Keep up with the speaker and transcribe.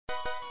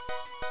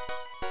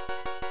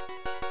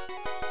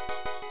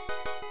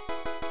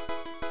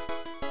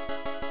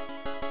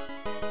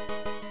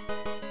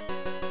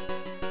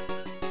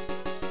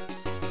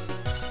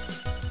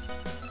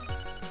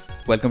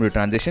Welcome to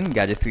Transition,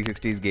 Gadgets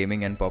 360's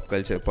gaming and pop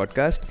culture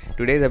podcast.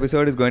 Today's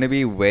episode is going to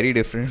be very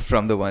different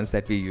from the ones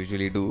that we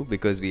usually do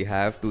because we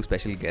have two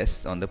special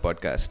guests on the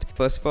podcast.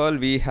 First of all,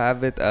 we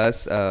have with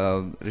us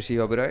Rishi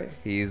Oberoi.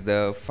 He is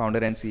the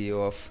founder and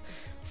CEO of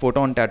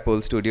Photon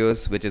Tadpole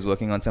Studios, which is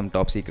working on some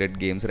top secret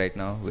games right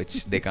now,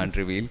 which they can't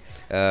reveal.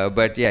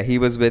 But yeah, he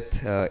was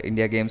with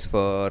India Games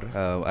for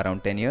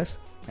around 10 years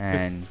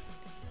and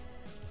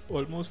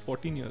almost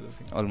 14 years, I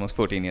think. Almost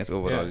 14 years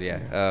overall,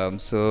 yeah.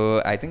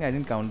 So I think I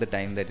didn't count the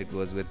time that it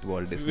was with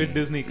Walt Disney. With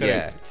Disney,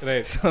 correct. Yeah.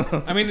 Right.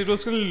 So I mean, it was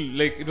still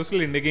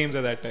India Games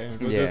at that time.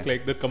 It was just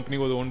like the company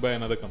was owned by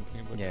another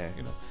company. But,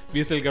 you know,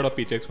 we still get our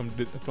paychecks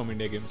from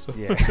India Games. So.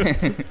 Yeah.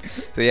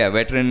 So yeah,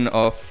 veteran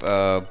of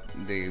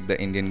the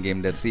Indian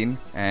game dev scene.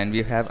 And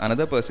we have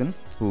another person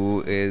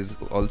who is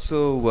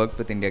also worked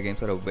with India Games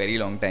for a very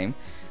long time.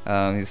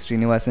 He's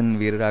Srinivasan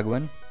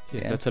Veeraraghavan.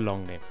 Yes, that's a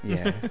long name.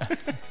 Yeah.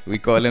 We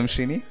call him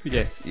Srini?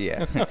 Yes.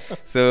 Yeah.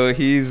 So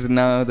he's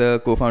now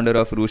the co-founder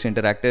of Roosh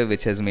Interactive,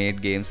 which has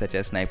made games such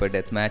as Sniper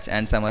Deathmatch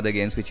and some other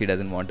games which he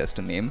doesn't want us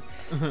to name,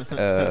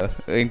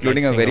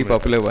 including a very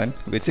popular one,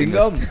 which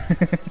Singham.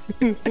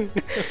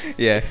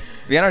 Yeah.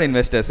 We are not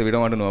investors, so we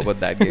don't want to know about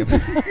that game.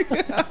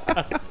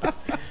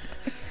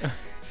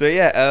 So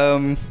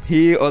yeah,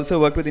 he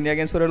also worked with India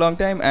Games for a long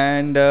time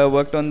and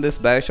worked on this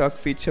BioShock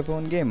feature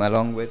phone game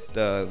along with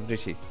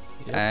Rishi.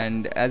 Yep.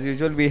 And as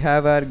usual, we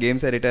have our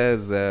games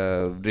editors,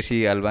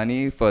 Rishi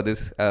Alwani. For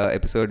this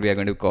episode, we are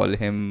going to call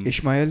him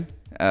Ishmael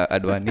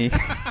Advani.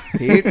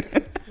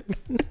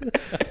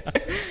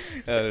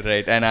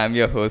 Right, and I'm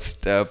your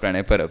host,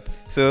 Pranay Parab.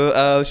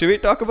 So, should we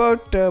talk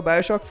about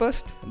BioShock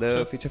first,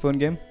 the feature phone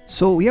game?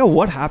 So yeah,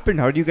 what happened?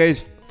 How do you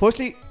guys?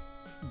 Firstly,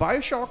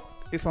 BioShock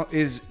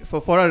is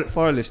for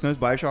our listeners.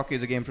 BioShock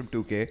is a game from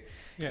 2K.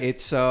 Yeah.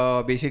 It's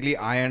basically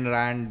Ayn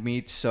Rand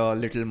meets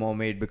Little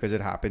Mermaid because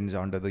it happens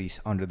under the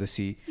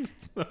sea.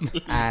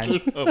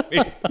 And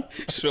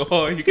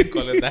sure, you can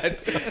call it that.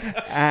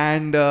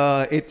 And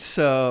it's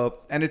a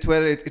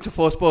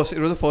first person.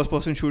 It was a first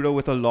person shooter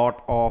with a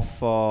lot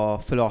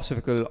of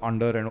philosophical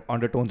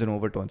undertones and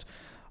overtones.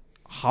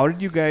 How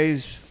did you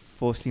guys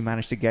firstly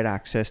manage to get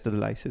access to the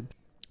license?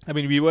 I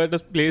mean, we were at a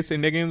place.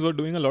 India Games were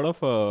doing a lot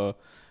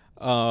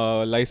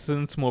of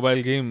licensed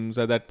mobile games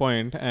at that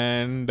point,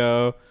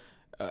 and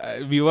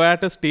we were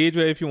at a stage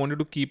where if you wanted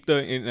to keep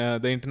the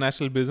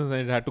international business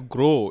and it had to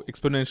grow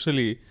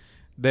exponentially,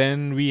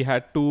 then we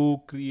had to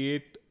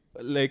create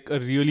like a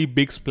really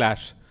big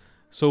splash.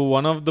 So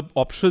one of the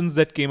options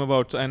that came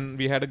about, and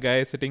we had a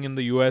guy sitting in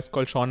the US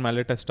called Sean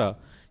Malatesta.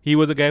 He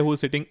was a guy who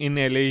was sitting in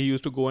LA. He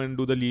used to go and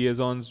do the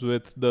liaisons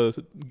with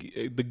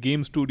the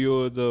game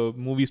studio, the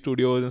movie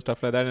studios and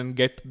stuff like that and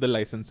get the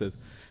licenses.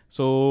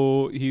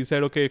 So he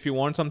said, okay, if you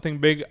want something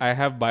big, I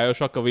have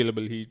BioShock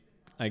available.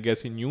 I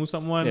guess he knew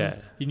someone. Yeah.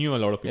 He knew a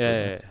lot of people.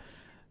 Yeah.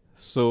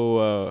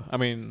 So, I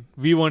mean,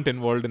 we weren't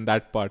involved in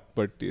that part,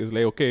 but it's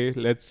like, okay,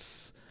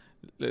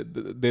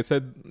 they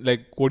said,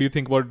 like, what do you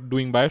think about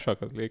doing BioShock?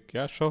 I was like,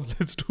 yeah, sure,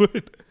 let's do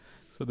it.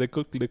 So they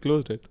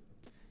closed it.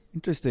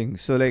 Interesting.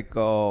 So, like,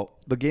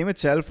 the game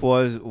itself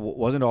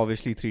wasn't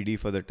obviously 3D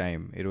for the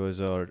time. It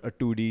was a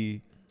 2D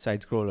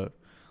side-scroller.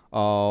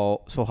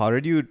 So how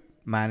did you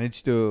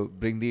manage to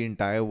bring the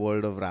entire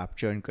world of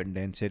Rapture and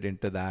condense it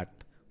into that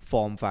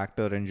form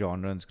factor and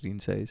genre and screen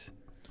size?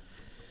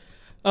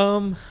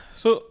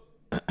 So,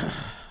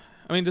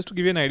 I mean, just to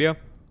give you an idea,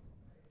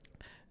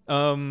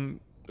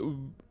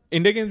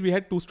 India Games, we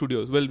had 2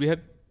 studios. Well, we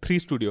had 3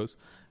 studios.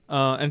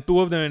 And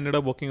 2 of them ended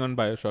up working on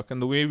BioShock. And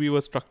the way we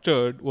were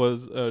structured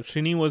was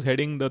Srini was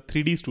heading the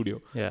 3D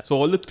studio. Yeah. So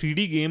all the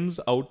 3D games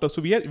so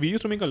we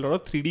used to make a lot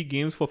of 3D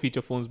games for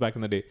feature phones back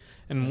in the day,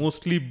 and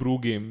mostly brew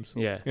games.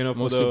 Yeah. You know,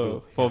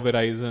 for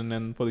Verizon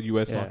and for the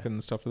US market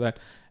and stuff like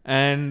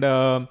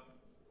that.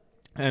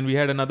 And we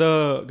had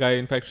another guy,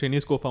 in fact,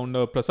 Srini's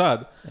co-founder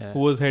Prasad, who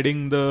was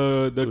heading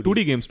the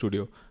 2D game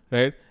studio,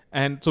 right?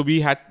 And so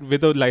we had,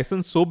 with a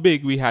license so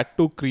big, we had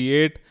to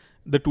create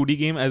the 2D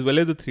game as well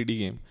as the 3D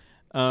game.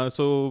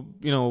 So,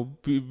 you know,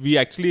 we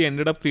actually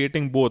ended up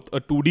creating both a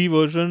 2D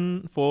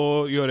version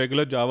for your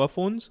regular Java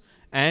phones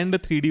and a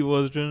 3D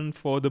version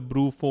for the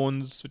brew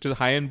phones, which is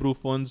high-end brew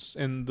phones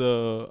in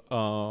the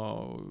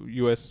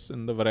US,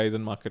 in the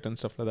Verizon market and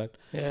stuff like that.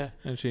 Yeah.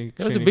 And it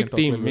was a big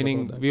team,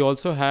 meaning we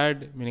also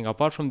had,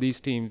 apart from these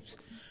teams,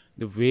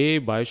 the way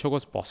BioShock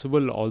was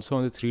possible also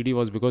on the 3D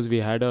was because we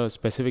had a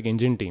specific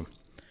engine team.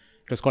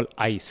 It was called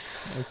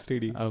ICE.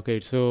 S3D.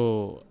 Okay,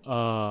 so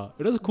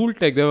it was a cool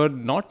tech. There were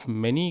not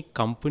many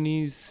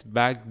companies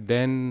back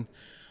then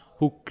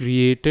who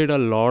created a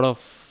lot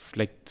of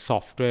like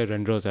software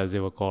renderers, as they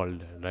were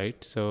called,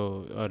 right?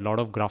 So a lot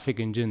of graphic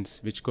engines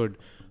which could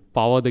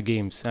power the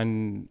games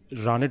and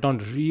run it on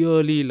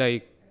really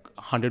like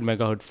 100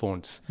 megahertz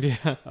phones.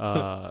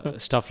 Yeah.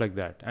 Stuff like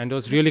that. And it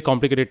was really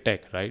complicated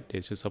tech, right?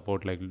 It should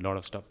support like a lot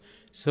of stuff.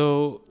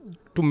 So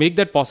to make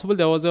that possible,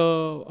 there was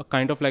a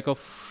kind of like a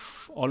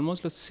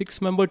almost a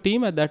 6-member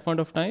team at that point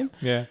of time.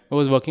 Yeah. I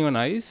was working on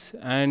ICE,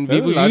 and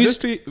Well, we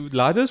used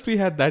largest we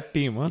had that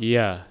team, huh?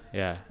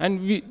 yeah,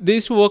 and they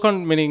used to work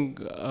on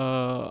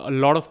a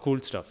lot of cool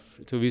stuff.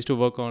 So we used to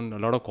work on a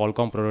lot of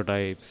Qualcomm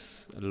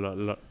prototypes, a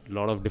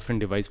lot of different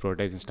device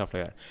prototypes and stuff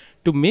like that.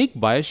 To make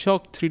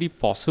Bioshock 3D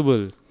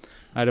possible,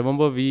 I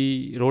remember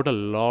we wrote a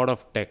lot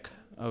of tech.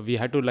 We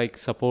had to like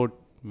support,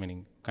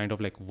 kind of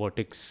like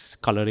vertex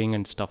coloring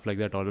and stuff like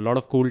that. Or a lot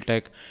of cool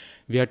tech.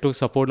 We had to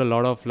support a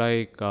lot of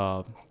like,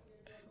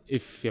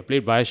 if you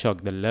played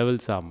Bioshock, the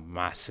levels are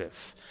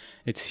massive.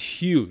 It's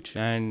huge.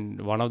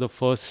 And one of the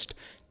first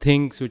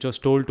things which was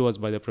told to us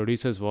by the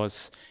producers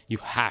was, you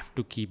have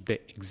to keep the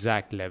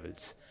exact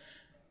levels.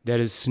 There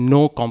is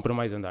no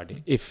compromise on that.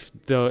 If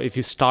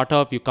you start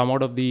up, you come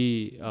out of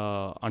the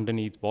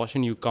underneath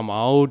portion, you come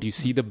out, you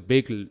see the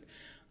big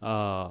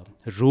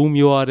room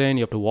you are in,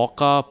 you have to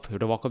walk up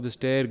the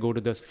stair, go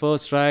to the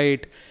first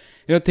right,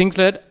 things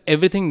like that.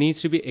 Everything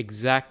needs to be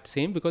exact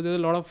same, because there's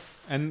a lot of...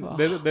 And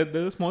there's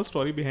a small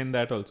story behind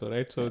that also,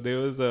 right? So there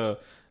was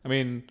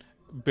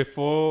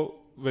before,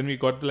 when we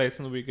got the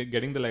license,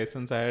 getting the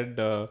license, I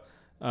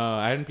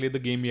hadn't played the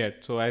game yet.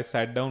 So I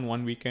sat down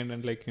one weekend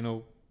and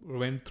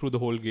went through the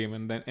whole game,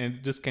 and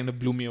it just kind of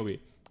blew me away,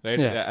 right?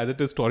 Yeah. As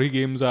it is, story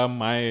games are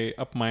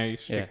up my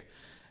shtick. Yeah.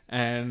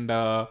 And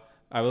I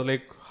was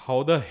like,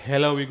 how the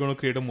hell are we going to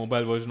create a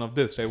mobile version of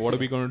this, right? What are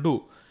we going to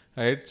do,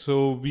 right?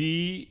 So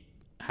we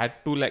had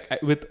to,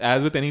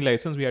 as with any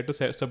license, we had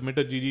to submit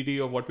a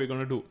GDD of what we're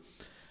going to do.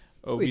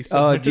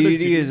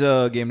 GDD is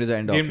a game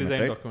design document. Game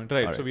design right? document,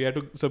 right? All So we had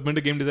to submit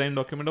a game design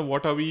document of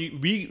what are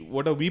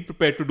we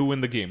prepared to do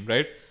in the game,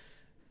 right?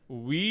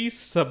 We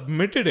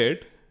submitted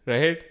it,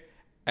 right?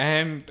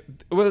 And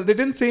well, they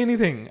didn't say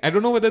anything. I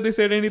don't know whether they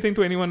said anything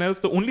to anyone else.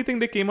 The only thing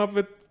they came up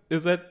with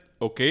is that,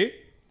 okay,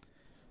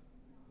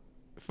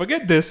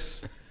 forget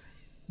this.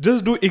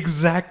 Just do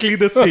exactly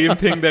the same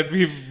thing that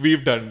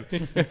we've done.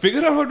 Figure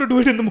out how to do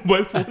it in the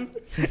mobile phone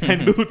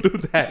and do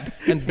that.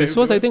 And this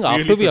was, I think, Really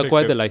after we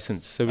acquired the predictive.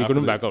 license, so we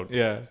couldn't back out.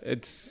 Yeah.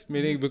 It's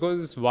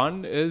because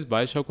one is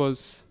Bioshock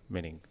was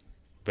very,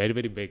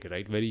 very big,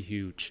 right? Very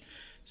huge.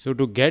 So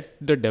to get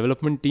the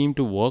development team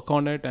to work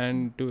on it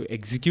and to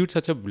execute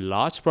such a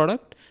large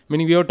product,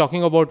 we were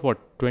talking about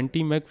what,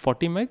 20 meg,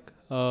 40 meg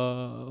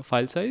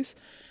file size.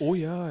 Oh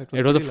yeah,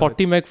 It was a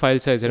 40 meg file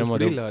size, I remember.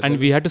 pretty large, And I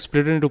we had to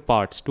split it into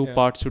parts, two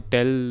parts to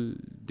tell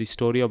the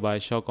story of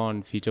Bioshock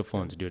on feature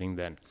phones during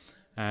then.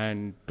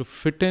 And to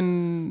fit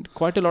in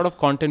quite a lot of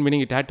content, meaning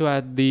it had to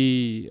add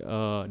the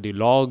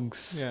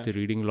logs, Yeah. the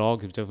reading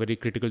logs, which are very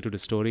critical to the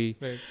story.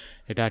 Right.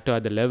 It had to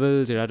add the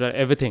levels, it had to add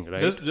everything,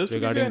 right? Just to give you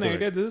regarding an to it.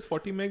 idea, this is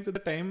 40 megs at the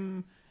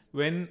time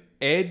when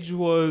Edge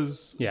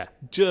was Yeah.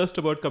 just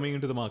about coming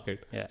into the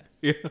market. Yeah.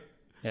 Yeah.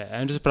 Yeah,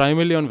 and it was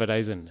primarily on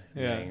Verizon.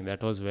 Yeah. Like,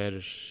 that was where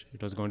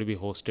it was going to be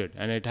hosted.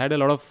 And it had a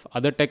lot of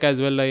other tech as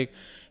well, like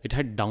it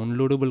had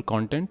downloadable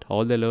content.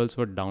 All the levels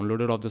were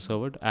downloaded off the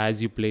server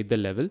as you played the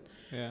level.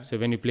 Yeah. So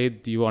when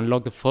you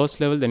unlock the first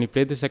level, then you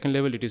played the second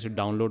level, it used to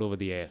download over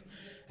the air.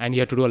 And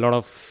you had to do a lot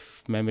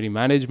of memory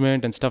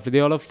management and stuff. They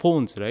all have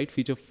phones, right?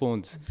 Feature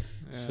phones.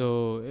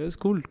 So it was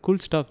cool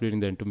stuff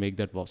during then to make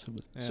that possible.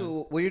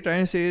 So what you're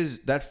trying to say is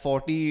that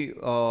 40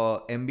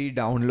 MB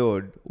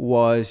download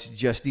was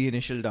just the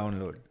initial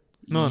download?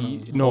 No.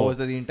 Or was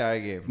that the entire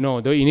game? No,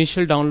 the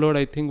initial download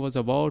I think was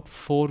about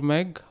 4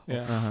 meg,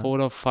 Yeah. 4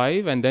 or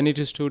 5, and then it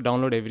used to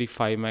download every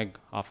 5 meg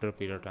after a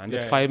period of time.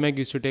 That Yeah, 5 meg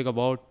used to take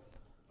about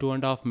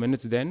 2.5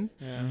 minutes then,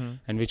 Yeah.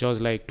 and which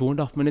was like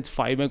 2.5 minutes,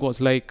 5 meg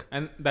was like,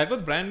 And that was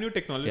brand new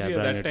technology Yeah, at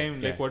brand that new time,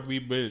 tech, like yeah. what we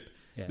built.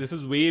 Yeah. This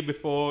is way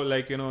before,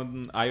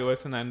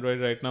 iOS and Android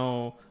right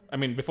now. I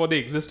mean, before they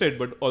existed,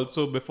 but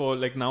also before,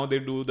 now they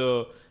do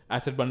the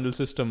asset bundle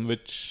system,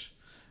 which,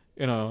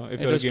 if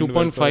it you're was a game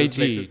developer,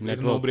 2.5G it's a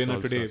networks no-brainer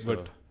also, today. so,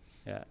 But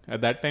yeah,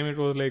 at that time, it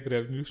was like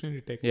revolutionary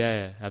tech.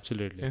 yeah,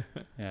 absolutely,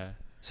 yeah,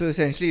 So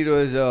essentially it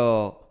was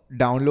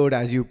download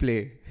as you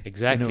play.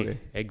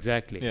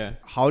 exactly. Yeah.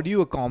 How do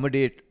you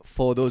accommodate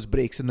for those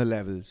breaks in the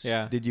levels?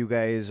 Yeah. Did you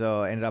guys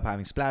end up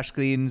having splash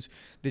screens?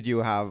 Did you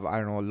have, I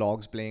don't know,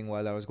 logs playing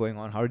while that was going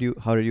on? How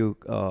did you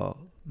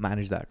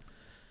manage that?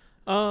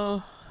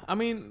 So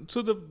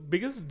the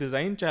biggest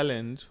design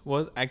challenge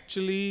was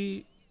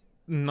actually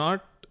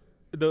not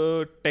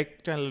the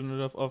tech challenge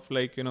of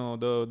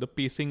the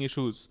pacing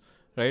issues,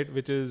 right?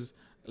 Which is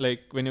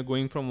like when you're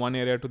going from one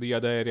area to the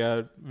other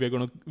area,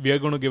 we are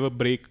gonna give a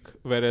break,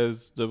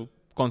 whereas the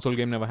console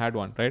game never had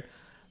one, right?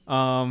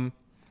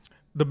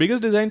 The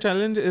biggest design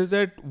challenge is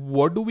that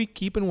what do we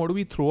keep and what do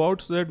we throw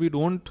out so that we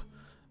don't,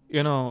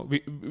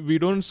 we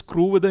don't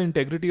screw with the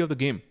integrity of the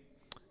game.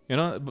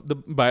 The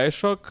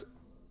Bioshock,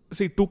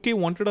 2K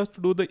wanted us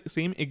to do the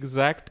same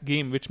exact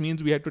game, which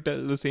means we had to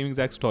tell the same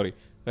exact story,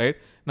 right?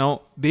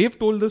 Now, they've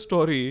told the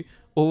story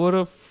over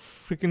a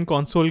freaking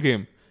console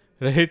game,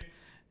 right?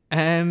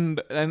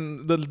 And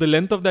the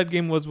length of that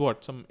game was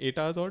what? Some 8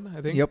 hours odd,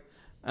 I think? Yep.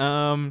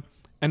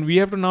 And we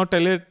have to now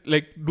tell it,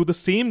 do the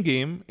same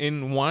game in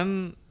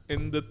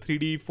the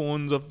 3D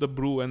phones of the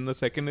Brew, and the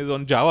second is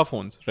on Java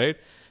phones, right?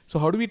 So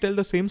how do we tell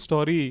the same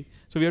story?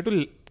 So we have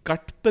to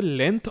cut the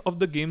length of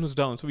the games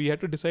down. So we had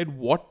to decide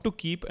what to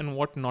keep and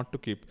what not to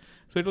keep.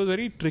 So it was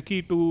very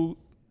tricky to,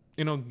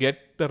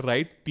 get the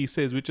right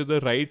pieces, which are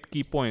the right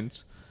key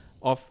points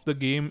of the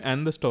game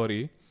and the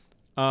story,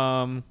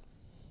 and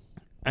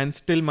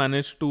still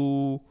manage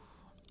to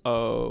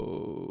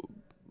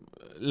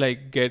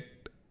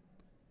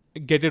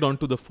get it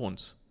onto the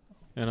phones.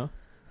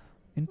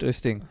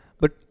 Interesting.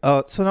 But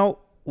so now,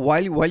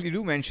 while you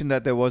do mention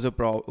that there was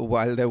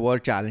while there were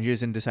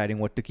challenges in deciding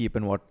what to keep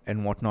and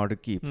what not to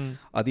keep,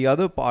 the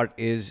other part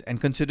is, and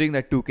considering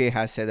that 2K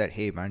has said that,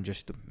 hey man,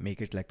 just to make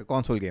it like the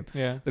console game.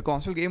 Yeah. The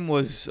console game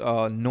was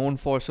known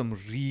for some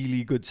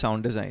really good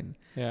sound design.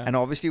 Yeah. And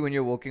obviously, when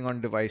you're working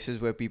on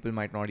devices where people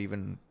might not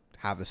even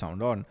have the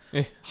sound on,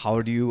 Eh.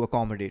 how do you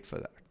accommodate for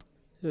that?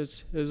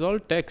 It's all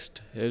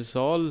text. It's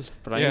all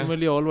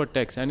primarily all were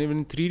text. And even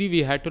in 3D,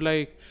 we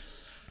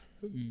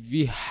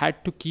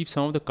had to keep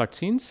some of the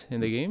cutscenes in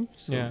the game.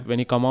 So when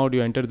you come out,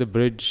 you enter the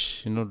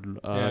bridge, you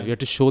have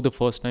to show the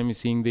first time you're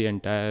seeing the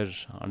entire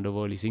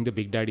underworld, you're seeing the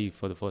Big Daddy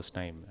for the first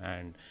time.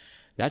 And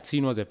that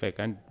scene was epic.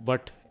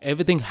 But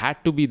everything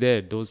had to be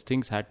there. Those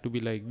things had to be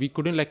we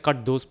couldn't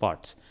cut those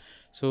parts.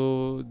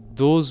 So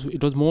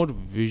it was more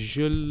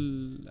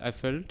visual, I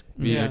felt.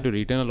 We had to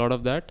retain a lot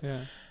of that.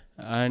 Yeah.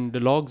 And the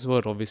logs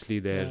were obviously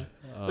there.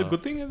 Yeah. The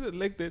good thing is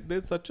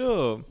there's such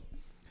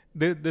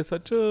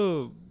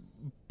a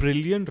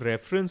brilliant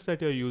reference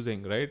that you're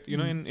using, right?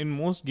 In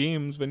most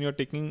games, when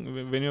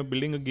you're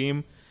building a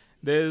game,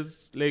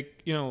 there's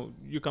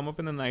you come up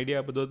with an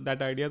idea, but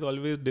that idea is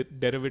always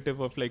derivative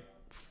of 3-4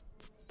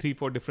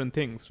 different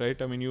things, right?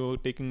 I mean, you're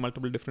taking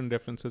multiple different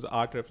references: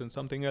 art reference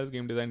something else,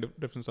 game design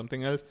reference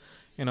something else,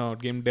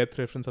 game depth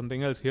reference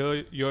something else.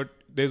 Here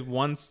there's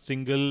one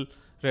single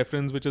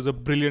reference which is a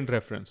brilliant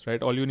reference,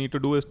 right? All you need to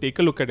do is take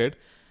a look at it,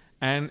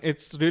 and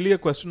it's really a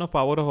question of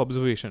power of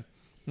observation.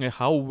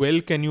 How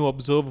well can you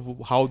observe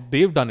how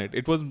they've done it?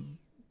 It was,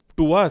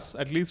 to us,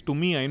 at least to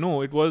me, I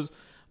know, it was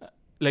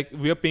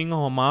we are paying a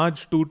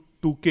homage to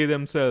 2K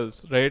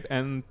themselves, right?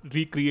 And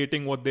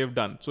recreating what they've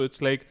done. So it's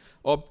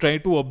try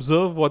to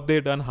observe what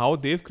they've done, how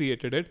they've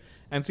created it,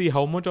 and see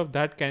how much of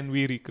that can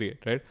we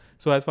recreate, right?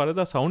 So as far as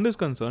the sound is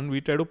concerned,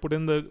 we try to put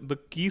in the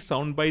key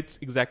sound bites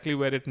exactly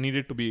where it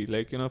needed to be.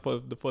 For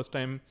the first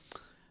time,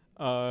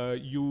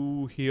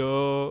 you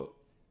hear...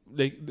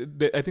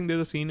 I think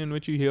there's a scene in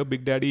which you hear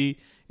Big Daddy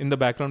in the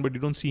background, but you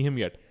don't see him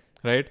yet,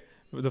 right?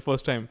 The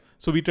first time.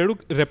 So we try to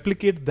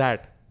replicate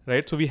that,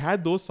 right? So we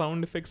had those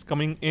sound effects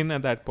coming in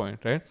at that point,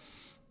 right?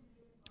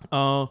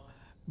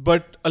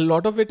 But a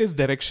lot of it is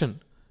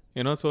direction,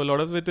 so a lot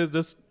of it is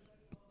just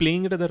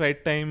playing it at the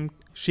right time,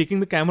 shaking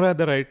the camera at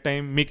the right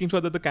time, making sure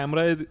that the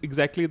camera is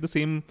exactly at the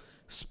same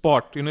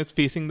spot, it's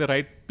facing the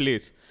right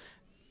place.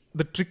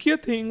 The trickier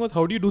thing was,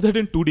 how do you do that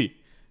in 2D?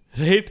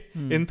 Right?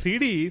 In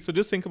 3D, so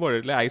just think about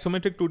it.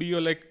 Isometric 2D,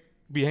 you're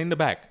behind the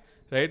back,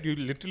 right? You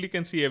literally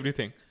can see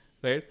everything,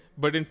 right?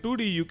 But in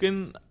 2D, you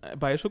can...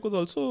 Bioshock was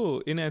also,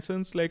 in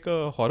essence, like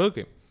a horror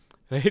game,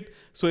 right?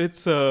 So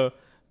it's... the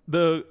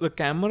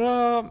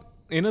camera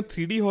in a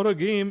 3D horror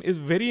game is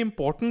very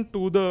important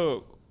to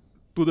the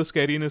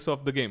scariness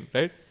of the game,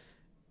 right?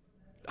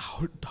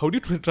 How do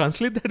you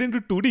translate that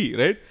into 2D,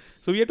 right?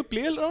 So we had to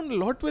play around a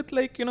lot with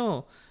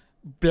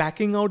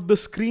blacking out the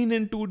screen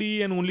in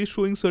 2D and only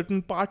showing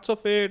certain parts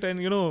of it, and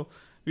we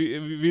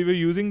were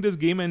using this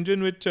game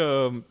engine which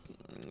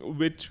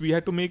we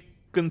had to make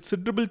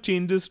considerable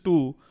changes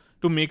to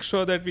make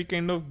sure that we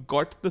kind of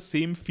got the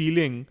same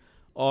feeling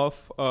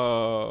of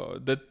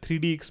the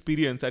 3D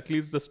experience, at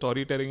least the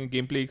storytelling and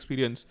gameplay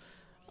experience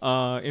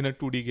in a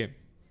 2D game.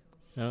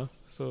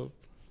 So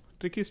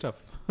tricky stuff.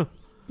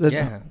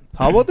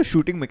 How about the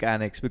shooting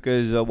mechanics?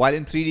 Because while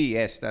in 3D,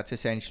 yes, that's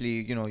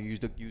essentially use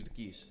the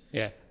keys.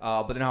 Yeah.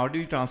 But then how do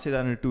you translate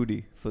that into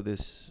 2D for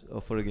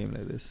a game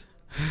like this?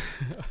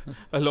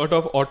 A lot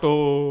of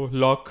auto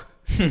lock.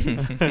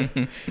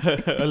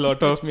 A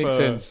lot of makes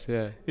sense.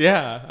 Yeah.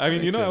 Yeah. I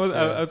mean, makes I was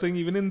sense, saying,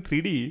 even in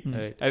 3D,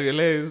 Right. I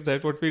realized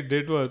that what we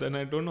did was, and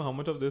I don't know how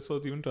much of this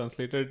was even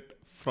translated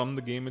from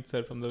the game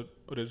itself, from the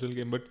original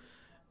game, but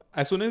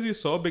as soon as you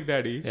saw Big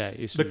Daddy,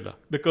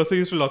 the cursor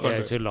used to lock on. Yeah,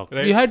 it's lock.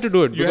 Right? You had to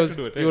do it You had because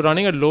to do it, you were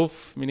running at low,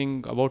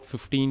 meaning about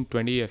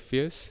 15-20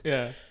 FPS.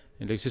 Yeah.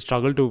 And you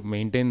struggle to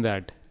maintain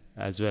that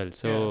as well.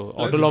 So Yeah.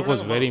 Plus auto you lock don't was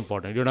have a very mouse.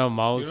 important. You don't have a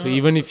mouse. You So don't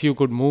even if you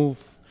could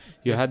move,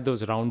 you had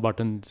those round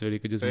buttons where you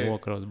could just Right. move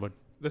across. But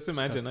Just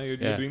imagine, you're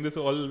Yeah. doing this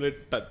all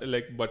with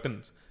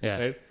buttons, Yeah.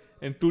 right?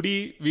 In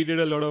 2D,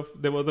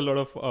 there was a lot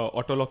of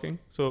auto locking.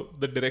 So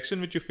the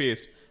direction which you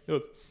faced,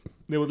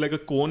 there was like a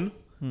cone.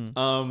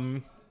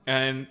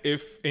 And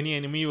if any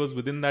enemy was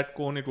within that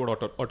cone, it would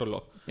auto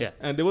lock. Yeah.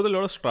 And there was a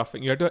lot of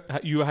strafing.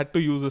 You had to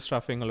use the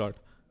strafing a lot,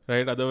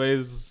 right?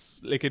 Otherwise,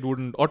 it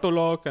wouldn't auto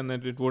lock, and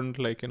then it wouldn't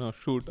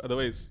shoot.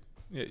 Otherwise,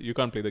 you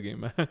can't play the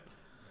game.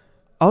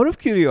 Out of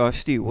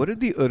curiosity, what did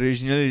the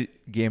original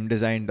game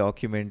design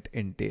document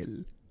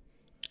entail?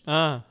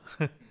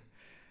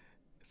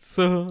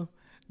 So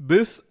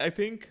this, I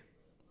think,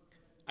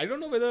 I don't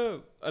know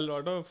whether a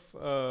lot of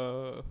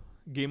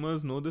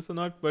gamers know this or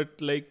not, but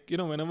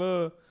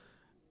whenever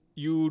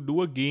you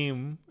do a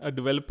game, a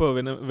developer,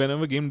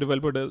 whenever game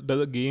developer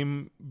does a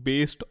game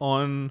based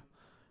on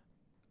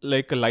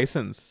like a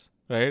license,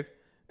 right?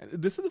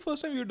 This is the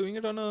first time you're doing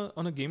it on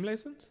a game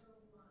license?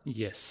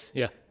 Yes.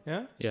 Yeah.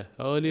 Yeah? Yeah.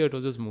 Earlier it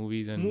was just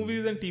movies and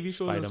TV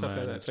shows and stuff like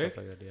Spider-Man that, and stuff right?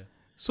 like that. Yeah.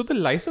 So the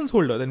license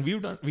holder, then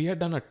we had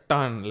done a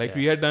ton. Like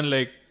we had done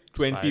like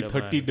 20, 30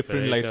 Spider-Man,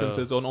 different Predator.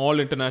 licenses on all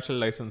international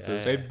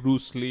licenses, Yeah. right?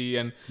 Bruce Lee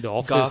and The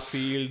Office.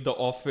 Garfield, The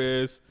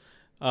Office.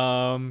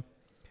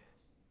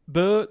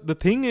 The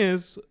thing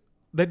is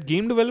that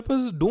game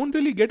developers don't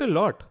really get a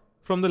lot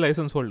from the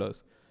license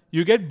holders.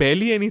 You get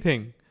barely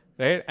anything,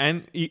 right?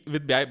 And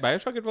with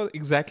Bioshock, it was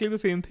exactly the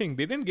same thing.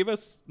 They didn't give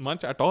us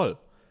much at all.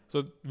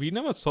 So we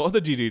never saw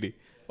the GDD.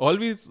 All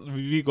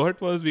we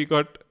got was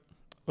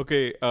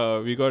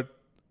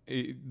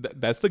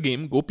that's the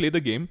game. Go play the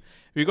game.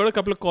 We got a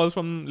couple of calls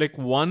from like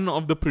one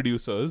of the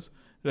producers,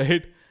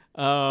 right?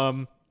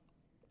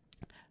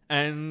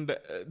 And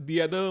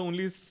the other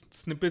only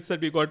snippets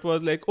that we got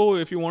was like, oh,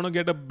 if you want to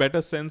get a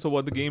better sense of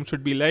what the game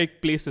should be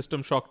like, play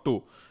System Shock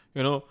 2.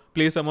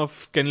 Play some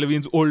of Ken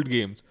Levine's old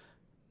games.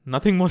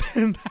 Nothing more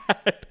than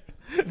that.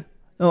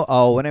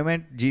 No, when I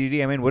meant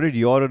GDD, I mean, what did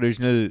your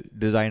original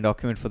design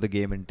document for the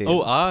game entail?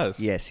 Oh, ours?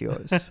 Yes,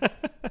 yours.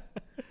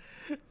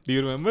 Do you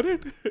remember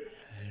it?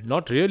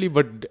 Not really,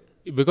 but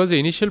because the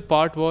initial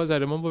part was, I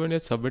remember when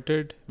it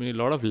submitted, a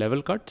lot of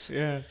level cuts,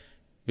 Yeah.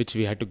 which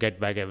we had to get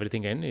back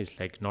everything in, is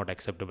like not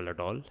acceptable at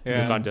all.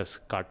 Yeah. You can't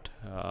just cut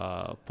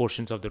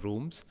portions of the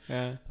rooms.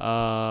 Yeah.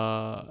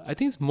 I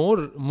think it's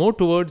more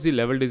towards the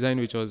level design,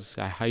 which was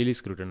highly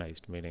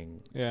scrutinized,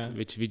 meaning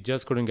which we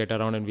just couldn't get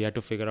around, and we had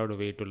to figure out a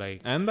way to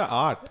like. And the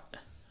art.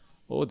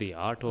 Oh, the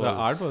art was. The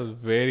art was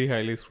very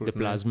highly The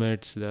scrutinized.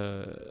 plasmids,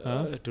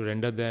 to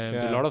render them,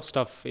 Yeah. a lot of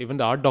stuff. Even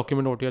the art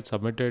document what you had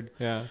submitted,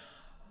 Yeah.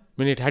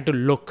 it had to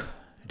look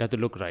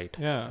right.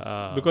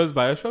 Yeah. Because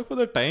Bioshock for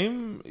the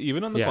time,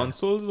 even on the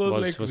consoles,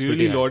 was was really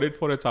pretty high. lauded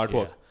for its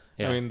artwork.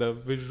 Yeah. I mean, the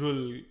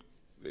visual,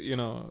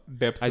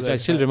 depth. I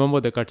still remember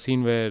the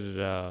cutscene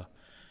where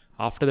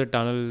after the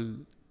tunnel,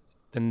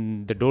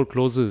 then the door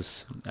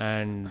closes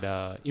and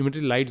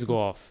immediately lights go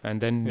off, and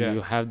then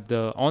you have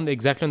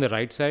exactly on the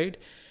right side,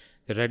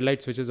 the red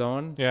light switches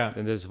on. Yeah.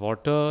 Then there's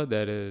water.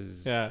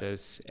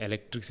 There's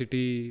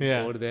electricity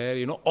over there.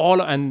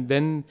 And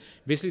then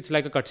basically it's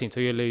like a cutscene. So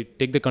you like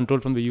take the control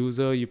from the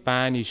user, you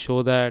pan, you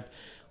show that.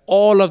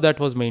 All of that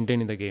was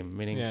maintained in the game,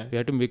 meaning we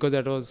had to, because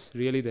that was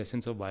really the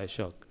essence of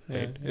Bioshock.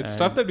 Right? It's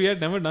stuff that we had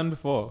never done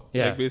before.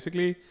 Yeah. Like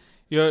basically,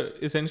 you're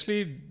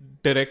essentially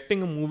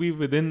directing a movie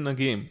within a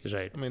game.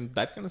 Right. I mean,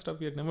 that kind of stuff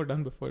we had never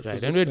done before.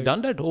 Right. And we had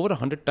done that over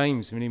 100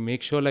 times.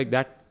 Make sure like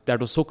that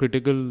was so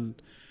critical.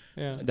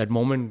 Yeah. That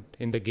moment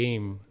in the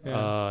game,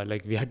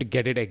 like we had to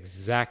get it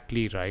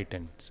exactly right,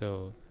 and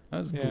so that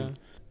was good.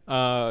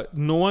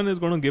 No one is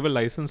going to give a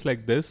license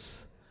like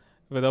this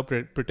without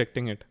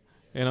protecting it.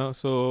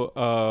 So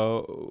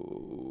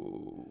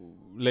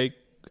like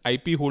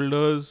IP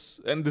holders,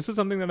 and this is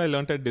something that I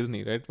learned at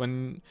Disney, right?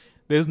 When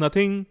there's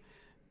nothing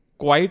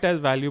quite as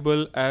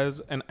valuable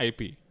as an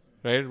IP,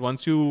 right?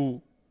 Once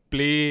you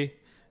play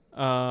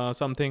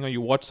something or you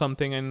watch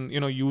something, and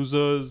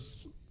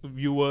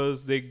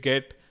viewers, they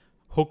get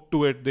hooked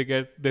to it,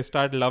 they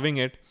start loving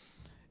it.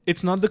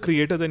 It's not the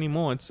creators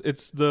anymore,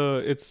 it's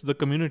the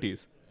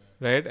communities,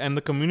 right? And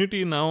the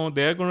community now,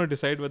 they're going to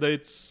decide whether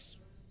it's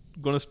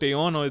going to stay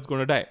on or it's going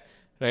to die,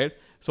 right?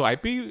 So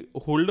IP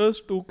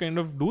holders, to kind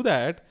of do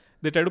that,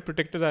 they try to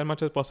protect it as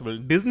much as possible.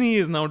 Disney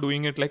is now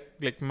doing it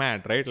like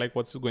mad, right? Like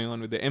what's going on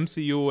with the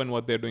MCU and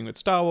what they're doing with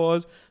Star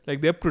Wars,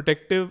 like they're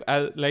protective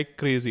like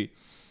crazy.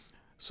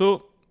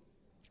 So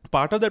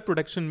part of that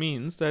protection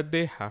means that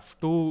they have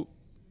to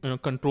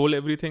control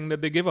everything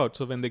that they give out.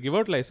 So when they give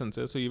out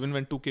licenses, so even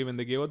when 2K, when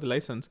they gave out the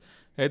license,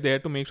 right, they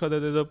had to make sure that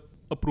there's a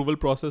approval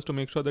process to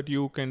make sure that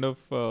you kind of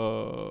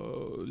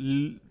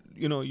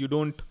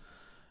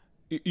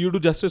you do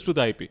justice to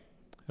the IP,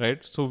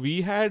 right? So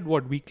we had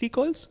weekly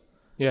calls.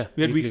 Yeah,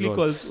 we had weekly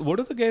calls. What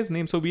are the guy's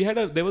name? So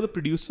there was a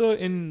producer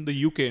in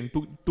the UK, in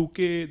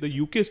 2K,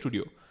 the UK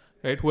studio,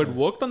 right, who had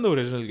worked on the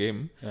original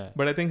game,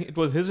 but I think it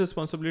was his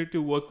responsibility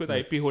to work with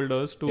IP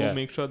holders to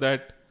make sure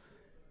that.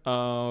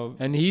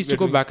 And he used to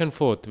go back and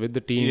forth with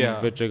the team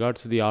with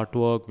regards to the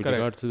artwork, with Correct.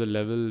 regards to the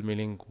level,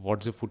 meaning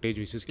what's the footage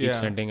we just keep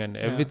sending, and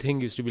everything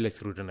used to be like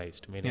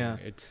scrutinized. Meaning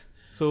it's.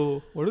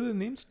 So what is his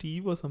name?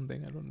 Steve or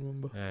something? I don't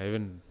remember.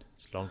 Even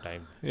it's a long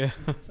time. Yeah.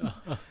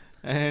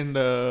 And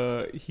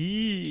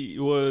he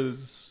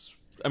was.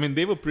 I mean,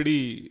 they were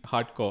pretty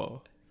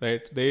hardcore,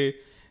 right? They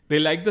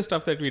liked the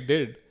stuff that we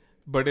did.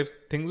 But if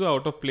things were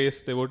out of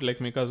place, they would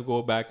like make us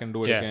go back and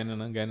do it again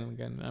and again and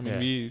again. I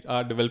mean,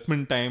 our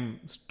development time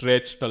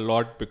stretched a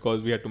lot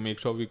because we had to make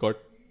sure we got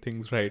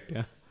things right.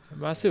 Yeah,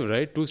 massive,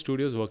 right? 2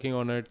 studios working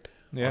on it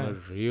on a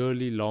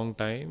really long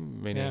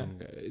time.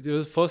 Meaning, it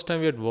was the first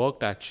time we had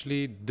worked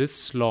actually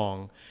this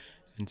long,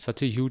 and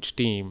such a huge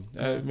team,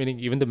 meaning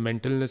even the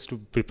mentalness to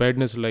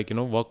preparedness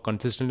to work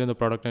consistently on the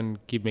product and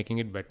keep making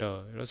it better.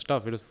 It was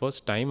tough. It was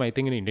first time I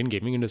think in Indian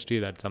gaming industry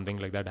that something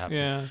like that happened.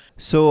 Yeah.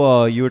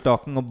 So you were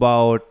talking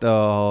about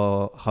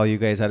how you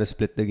guys had to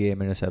split the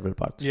game into several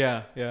parts.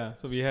 Yeah.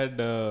 So we had.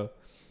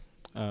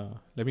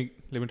 Let me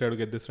try to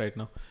get this right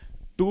now.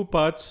 2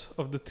 parts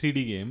of the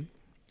 3D game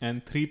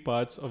and 3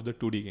 parts of the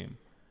 2D game.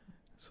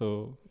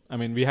 So I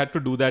mean, we had to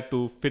do that to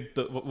fit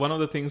one of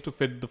the things to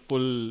fit the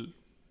full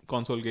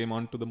console game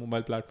onto the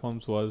mobile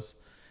platforms was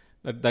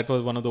that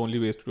was one of the only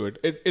ways to do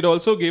it. It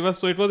also gave us,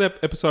 so it was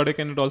episodic,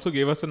 and it also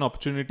gave us an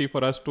opportunity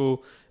for us to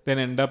then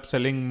end up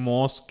selling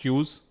more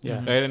SKUs. Yeah.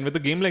 Right. And with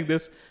a game like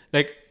this,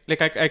 like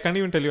I can't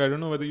even tell you. I don't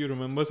know whether you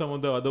remember some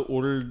of the other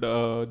old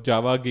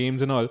Java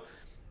games and all.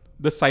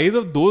 The size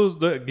of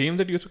the games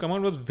that used to come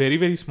out was very,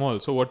 very small.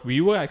 So what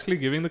we were actually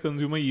giving the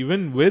consumer,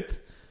 even with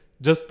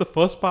just the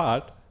first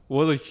part,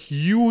 was a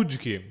huge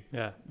game.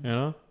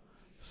 Yeah.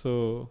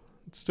 So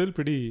it's still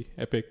pretty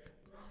epic.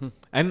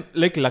 And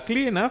like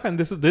luckily enough, and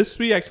this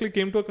we actually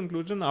came to a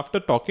conclusion after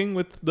talking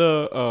with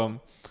the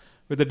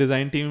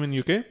design team in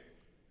UK.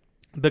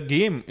 The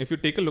game, if you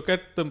take a look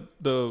at the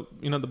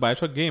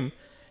BioShock game,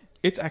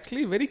 it's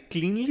actually very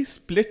cleanly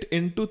split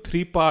into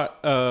three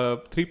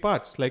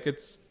parts. Like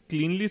it's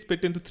cleanly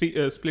split into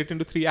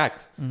three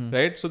acts,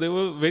 right? So there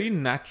were very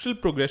natural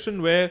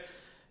progression where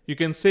you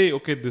can say,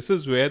 okay, this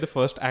is where the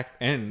first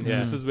act ends,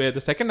 this is where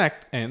the second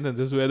act ends, and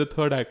this is where the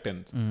third act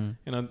ends.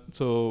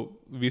 So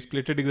we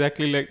split it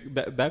exactly like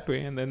that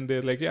way, and then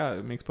they're like, yeah,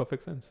 it makes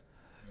perfect sense.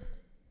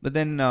 But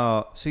then,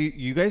 so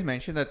you guys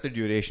mentioned that the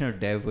duration of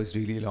dev was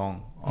really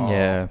long.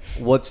 Yeah.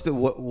 What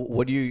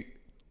do you,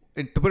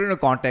 to put it in a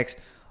context,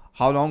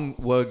 how long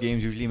were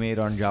games usually made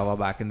on Java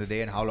back in the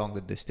day, and how long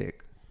did this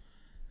take?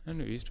 And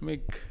we used to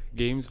make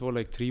games for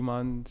like 3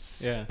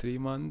 months, Yeah. 3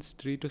 months,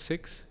 3 to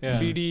 6. Yeah.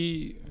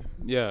 3D,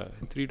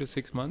 3 to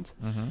 6 months.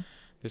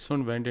 This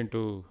one went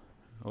into,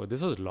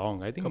 this was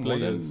long. I think Couple more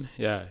of than,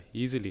 years.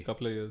 easily.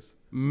 Couple of years.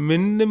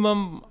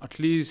 Minimum at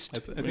least,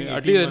 I think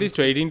at 18 least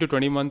 18 to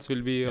 20 months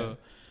will be Yeah.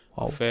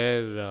 a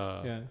fair.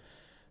 Yeah.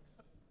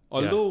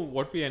 Although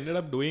what we ended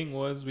up doing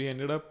was we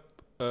ended up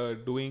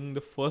doing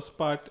the first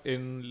part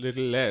in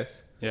little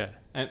less. Yeah.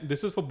 And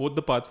this is for both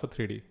the parts for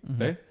 3D,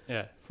 right?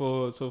 Yeah.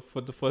 For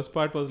the first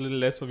part was a little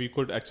less, so we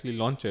could actually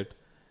launch it,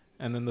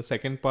 and then the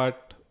second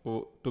part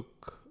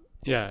took.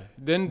 Yeah,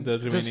 then The the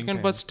remaining second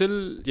time. part still,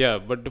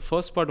 but the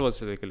first part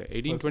was like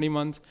 18, 20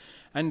 months.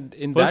 And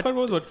in First that part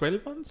was what,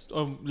 12 months?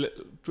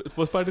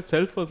 First part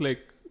itself was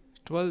like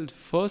 12,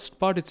 first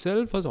part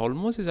itself was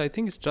almost, I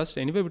think it's just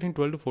anywhere between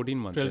 12 to 14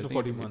 months. 12 I to think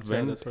 14 it months, yeah,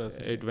 Went, that's what I was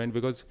saying. It went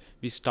because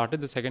we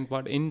started the second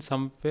part in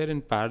somewhere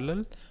in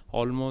parallel,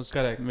 almost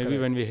Correct, maybe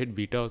correct. when we hit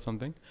beta or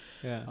something.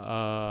 yeah,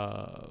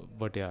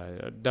 But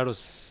yeah, that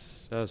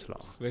was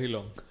long. very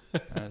long.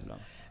 That was long.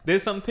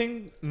 There's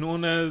something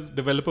known as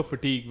developer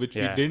fatigue, which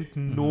we Yeah. didn't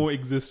know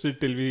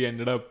existed till we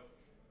ended up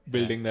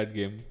building that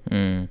game.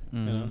 Mm. You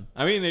know?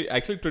 I mean,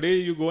 actually, today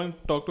you go and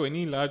talk to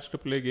any large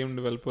AAA game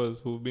developers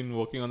who've been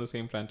working on the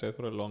same franchise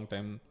for a long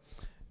time.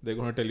 They're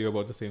going to tell you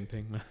about the same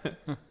thing.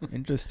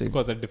 Interesting. Of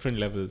course, at different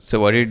levels. So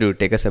what did you do?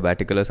 Take a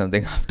sabbatical or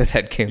something after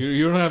that game?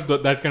 You don't have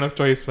that kind of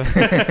choice, man.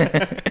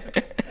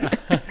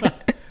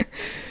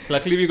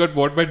 Luckily, we got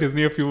bought by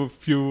Disney a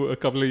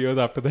couple of years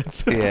after that.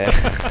 So.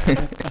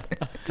 Yeah.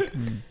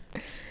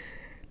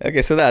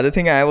 Okay, so the other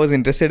thing I was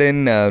interested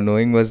in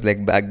knowing was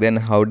like back then,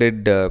 how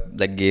did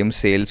like game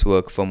sales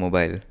work for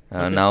mobile?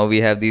 Now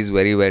we have these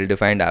very well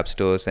defined app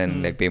stores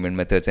and like payment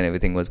methods and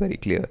everything was very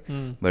clear.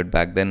 But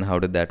back then, how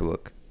did that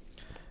work?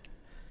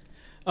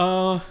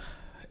 I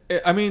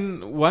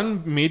mean,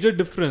 one major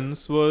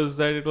difference was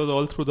that it was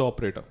all through the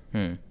operator.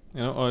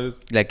 Or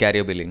Like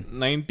carrier billing.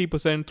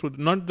 90% through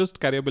not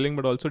just carrier billing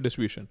but also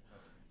distribution,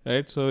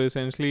 right? So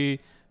essentially,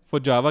 for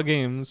Java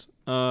games,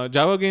 I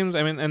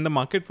mean, and the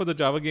market for the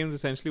Java games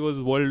essentially was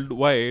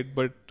worldwide.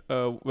 But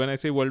when I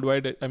say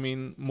worldwide, I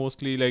mean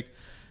mostly like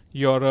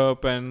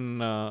Europe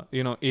and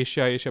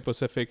Asia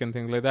Pacific and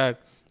things like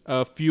that.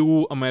 A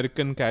few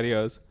American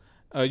carriers.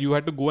 You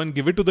had to go and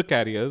give it to the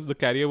carriers. The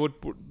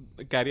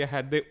carrier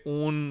had their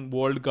own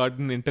walled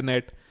garden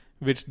internet,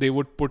 which they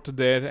would put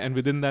there, and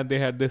within that they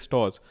had their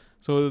stores.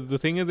 So the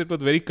thing is, it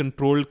was very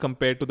controlled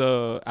compared to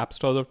the app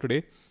stores of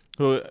today.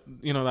 So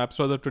the app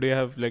stores of today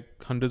have like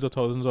hundreds of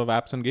thousands of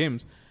apps and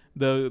games.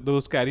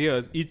 Those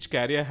carriers, each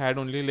carrier had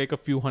only like a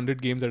few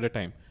hundred games at a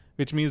time,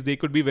 which means they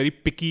could be very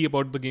picky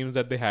about the games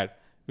that they had,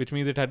 which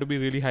means it had to be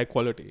really high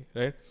quality,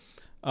 right?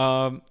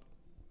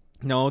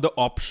 Now the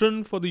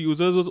option for the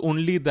users was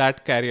only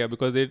that carrier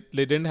because they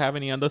didn't have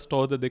any other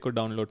store that they could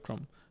download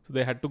from. So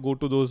they had to go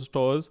to those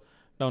stores,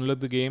 download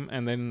the game,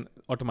 and then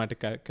automatic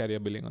carrier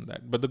billing on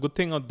that. But the good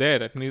thing out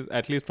there,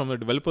 at least from the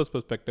developer's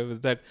perspective,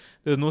 is that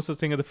there's no such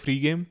thing as a free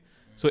game.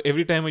 So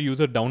every time a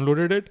user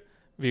downloaded it,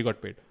 we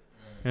got paid.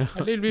 And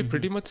it'll be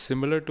pretty much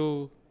similar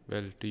to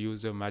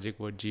use a magic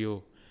word,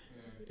 Jio.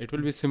 It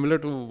will be similar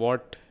to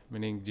what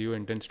Jio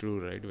intends to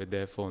do, right, with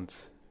their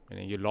phones.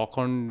 You lock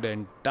on the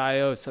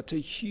entire, such a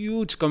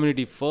huge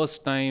community,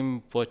 first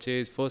time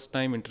purchase, first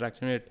time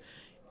interaction with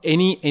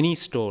any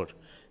store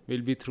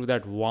will be through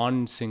that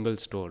one single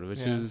store,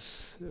 which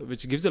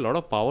gives a lot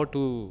of power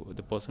to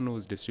the person who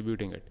is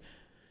distributing it.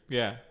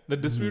 Yeah, the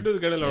distributors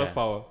get a lot of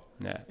power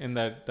in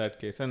that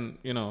case, and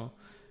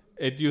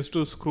it used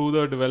to screw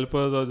the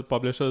developers or the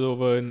publishers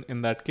over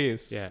in that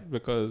case,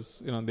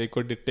 because they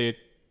could dictate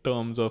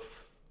terms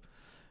of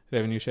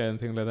revenue share and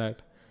things like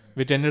that,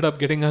 which ended up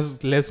getting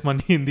us less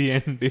money in the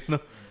end,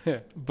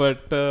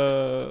 But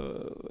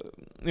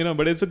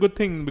but it's a good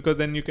thing, because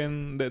then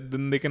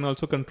then they can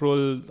also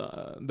control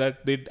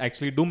that they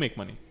actually do make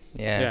money.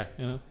 Yeah.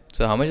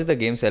 So how much did the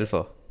game sell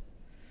for?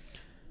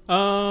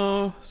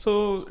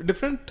 So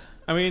different.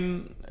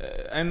 Maybe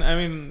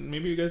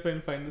you guys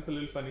find this a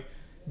little funny.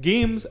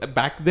 Games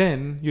back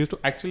then used to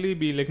actually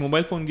be like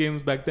mobile phone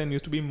games back then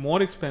used to be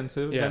more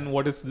expensive than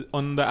what is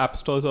on the app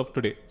stores of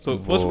today. So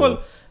first of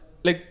all,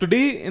 like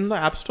today in the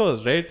app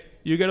stores, right,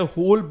 you get a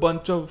whole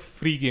bunch of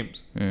free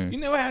games. You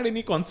never had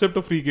any concept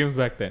of free games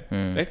back then,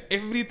 right?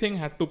 Everything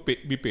had to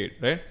be paid,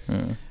 right?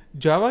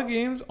 Java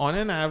games on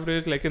an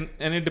average,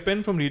 and it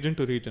depends from region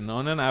to region.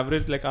 On an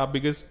average, like our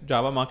biggest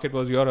Java market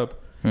was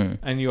Europe,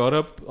 and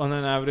Europe on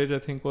an average I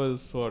think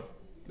was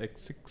like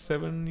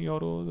 6-7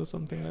 euros or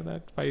something like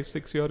that,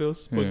 5-6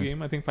 euros per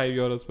game. I think 5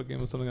 euros per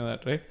game or something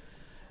like that,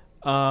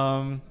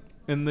 right?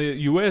 In the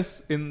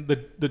US, in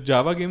the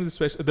Java games,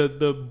 especially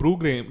the Brew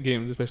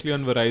games, especially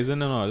on Verizon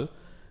and all,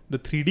 the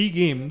 3D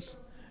games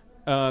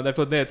that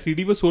were there,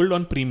 3D was sold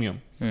on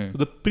premium. So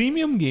the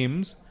premium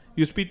games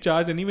used to be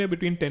charged anywhere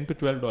between $10 to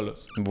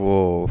 $12.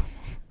 Whoa.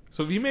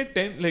 So we made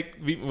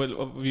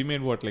we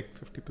made what, like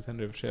 50%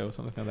 rev share or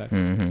something like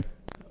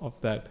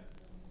that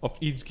of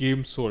each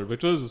game sold,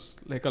 which was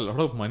like a lot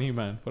of money,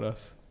 man, for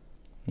us.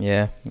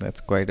 Yeah,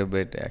 that's quite a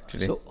bit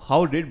actually. So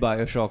how did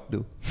BioShock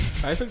do?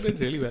 BioShock did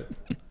really well.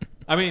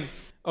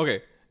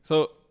 Okay,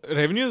 so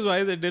revenues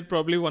wise, it did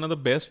probably one of the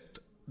best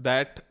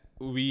that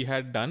we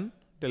had done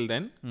till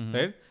then,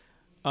 right?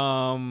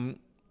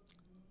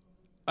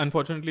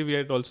 Unfortunately, we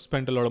had also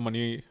spent a lot of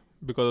money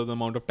because of the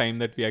amount of time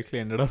that we actually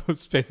ended up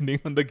spending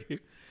on the game.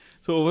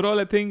 So overall,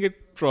 I think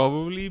it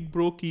probably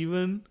broke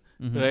even,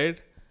 right?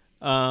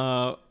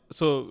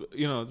 So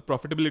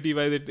profitability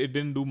wise, it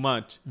didn't do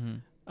much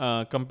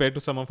compared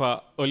to some of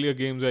our earlier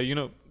games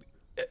where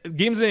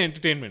games are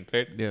entertainment,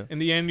 right? Yeah. In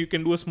the end, you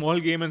can do a small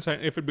game, and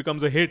if it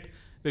becomes a hit,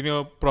 then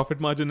your profit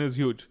margin is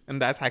huge.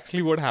 And that's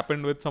actually what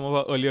happened with some of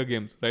our earlier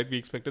games, right? We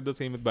expected the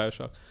same with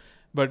BioShock.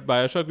 But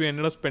BioShock, we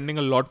ended up spending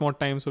a lot more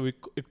time, so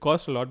it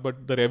cost a lot,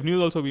 but the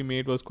revenues also we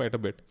made was quite a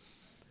bit.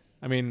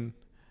 I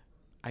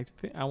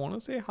want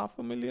to say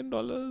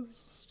 $500,000,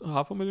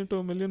 $500,000 to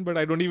 $1 million, but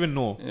I don't even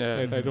know.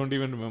 Right? I don't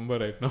even remember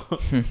right now.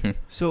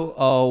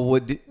 So,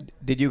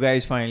 did you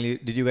guys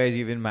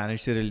even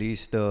manage to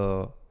release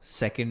the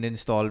second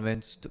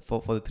installments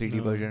for the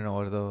 3D version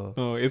or the?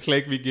 No, it's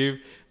like we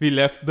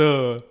left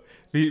the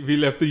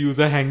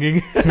user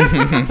hanging.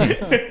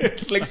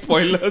 It's like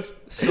spoilers.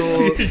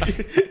 So,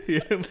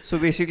 so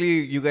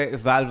basically,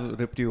 Valve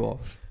ripped you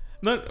off.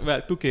 Not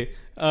Valve, 2K.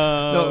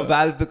 No,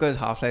 Valve, because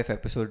Half-Life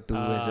Episode 2 is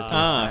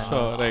a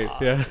sure, right,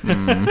 yeah.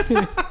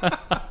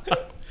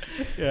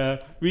 Yeah,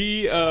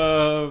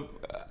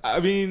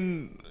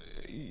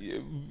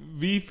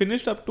 we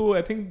finished up to,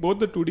 I think, both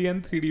the 2D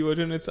and 3D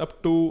version. It's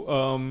up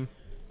to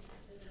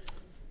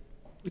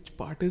which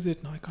part is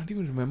it now? I can't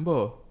even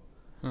remember.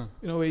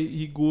 Where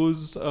he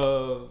goes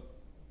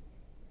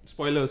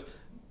spoilers.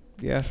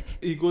 Yeah.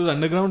 He goes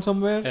underground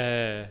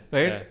somewhere,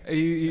 right?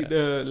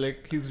 Yeah.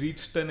 He's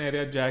reached an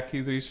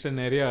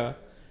area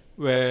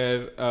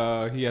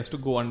where he has to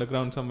go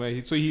underground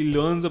somewhere. So he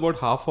learns about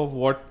half of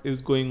what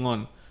is going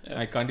on.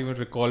 I can't even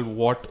recall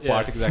what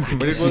part exactly.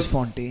 But it was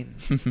Fontaine.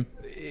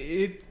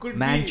 It could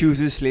Man be,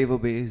 chooses slave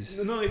obeys.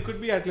 No, it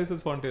could be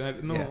Atlas's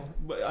Fontaine.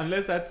 But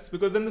unless that's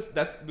because then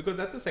that's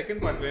the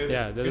second part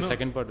where the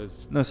second part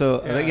is No,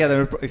 so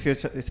if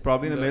it's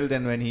probably in the middle,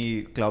 then when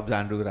he clubs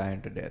Andrew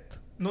Ryan to death.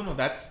 No,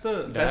 that's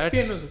the end of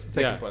the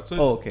second part. So,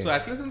 okay. So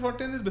Atlas and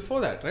Fontaine is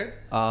before that, right?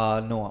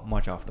 No,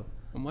 much after.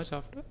 Much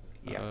after.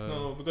 Yeah.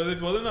 No, because it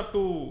wasn't up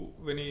to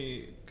when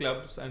he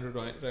clubs Andrew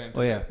Ryan.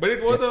 Oh yeah. But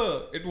it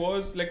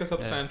was like a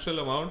substantial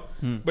amount.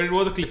 But it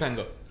was a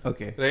cliffhanger.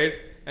 Okay. Right,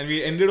 and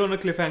we ended on a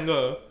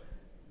cliffhanger,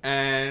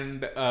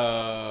 and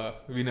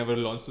we never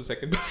launched the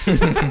second part.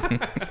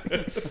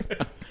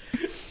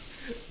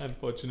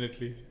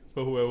 Unfortunately,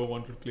 for whoever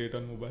wanted to play it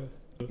on mobile.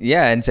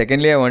 Yeah, and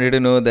secondly, I wanted to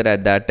know that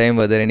at that time,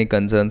 were there any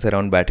concerns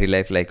around battery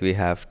life like we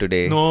have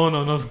today? No.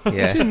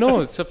 Yeah. Actually,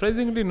 no.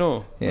 Surprisingly,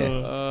 no.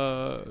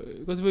 Yeah.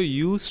 Because we're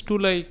used to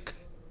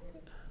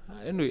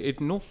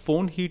no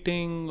phone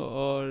heating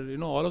or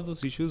all of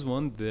those issues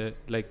weren't there.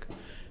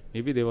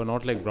 Maybe they were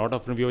not brought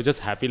up. We were just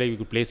happy we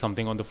could play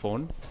something on the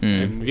phone,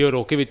 and we were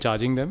okay with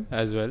charging them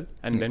as well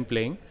and then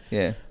playing.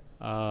 Yeah.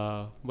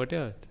 But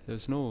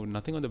there's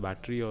nothing on the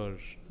battery or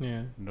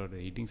the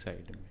heating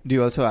side. Do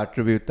you also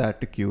attribute that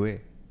to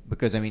QA?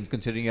 Because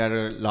considering you had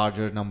a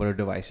larger number of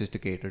devices to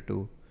cater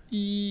to,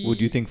 Would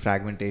you think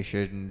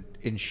fragmentation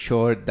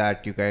ensured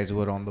that you guys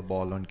were on the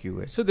ball on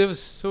QA? So there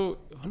was on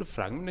the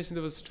fragmentation.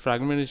 There was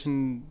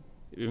fragmentation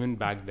even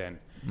back then.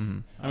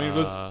 I mean, it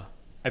was,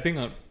 I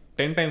think,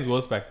 10 times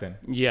worse back then.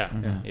 Yeah.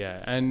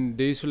 And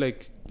they used to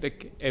like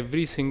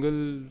every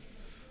single.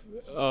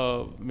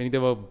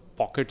 There were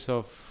pockets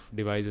of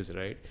devices,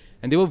 right?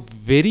 And they were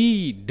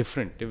very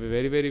different. They were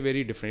very, very,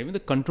 very different. Even the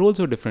controls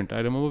were different. I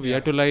remember we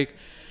had to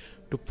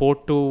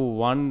port to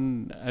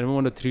one. I remember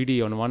on the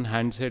 3D on one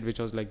handset, which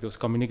was like those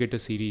communicator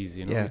series,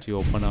 which you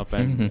open up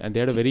and they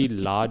had a very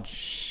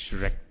large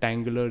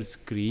rectangular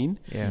screen.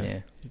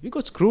 Yeah. We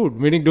got screwed.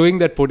 Meaning doing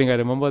that porting, I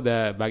remember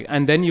that back.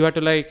 And then you had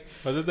to like.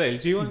 Was it the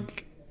LG one?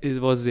 It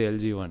was the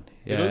LG one.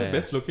 It was the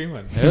best looking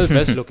one. It was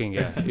best looking.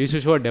 Yeah, we used to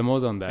show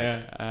demos on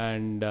that.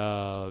 And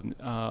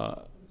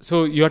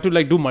so you had to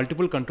like do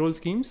multiple control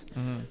schemes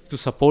to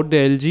support the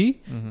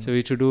LG. So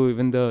we should do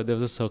even there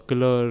was a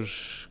circular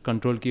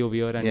control key over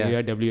here, and we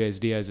had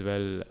WSD as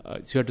well.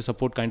 So you had to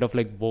support kind of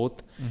like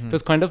both. It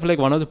was kind of like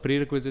one of the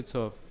prerequisites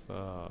of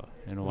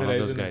one Verizon, of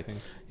those guys. I think.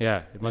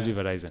 Yeah, it must be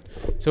Verizon.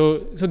 So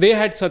they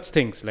had such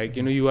things like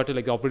you had to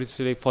like operate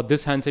for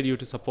this handset you have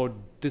to support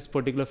this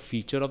particular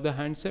feature of the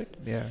handset.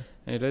 Yeah.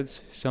 And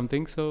that's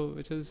something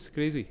which is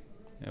crazy.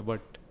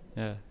 But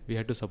we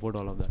had to support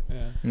all of that.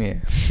 Yeah.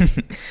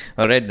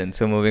 All right then.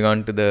 So moving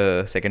on to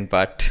the second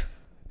part.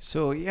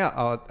 So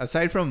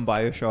aside from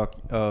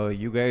BioShock,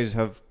 you guys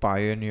have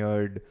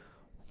pioneered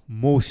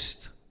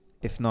most,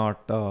 if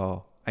not,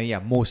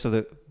 most of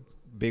the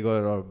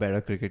bigger or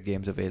better cricket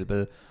games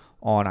available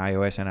on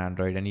iOS and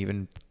Android, and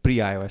even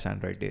pre-iOS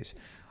Android days.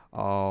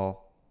 Can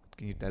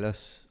you tell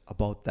us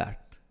about that?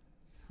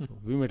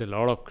 We made a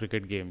lot of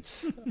cricket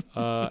games.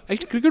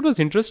 Actually, cricket was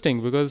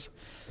interesting because,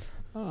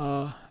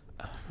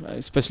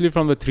 especially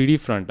from the 3D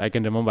front, I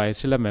can remember I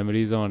still have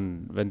memories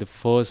on when the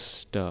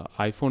first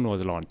iPhone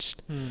was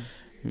launched.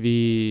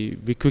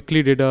 We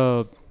quickly did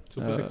a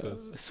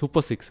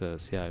Super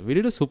Sixers. Yeah, we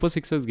did a Super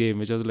Sixers game,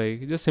 which was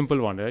like just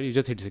simple one, right? You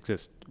just hit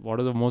sixes. What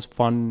is the most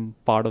fun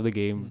part of the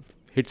game?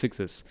 Hit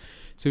sixes.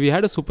 So we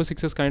had a Super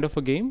Sixers kind of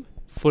a game,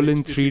 full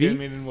in 3D. You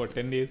made in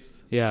 10 days?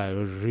 Yeah, it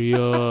was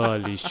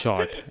really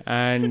short,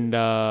 and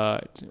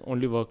it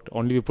only worked.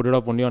 We put it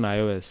up only on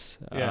iOS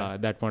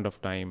at that point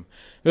of time.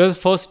 It was the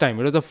first time.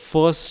 It was the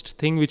first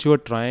thing which we were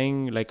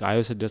trying. Like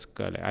iOS had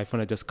iPhone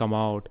had just come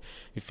out.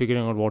 We're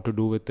figuring out what to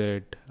do with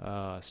it,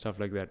 stuff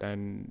like that,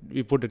 and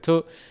we put it.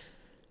 So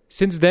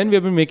since then we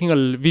have been making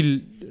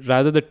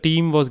the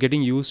team was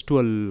getting used to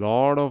a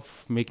lot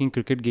of making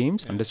cricket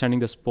games, understanding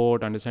the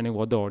sport, understanding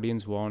what the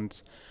audience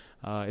wants.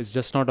 It's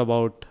just not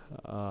about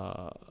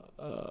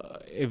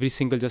every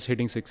single just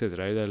hitting sixes,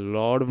 right? There are a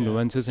lot of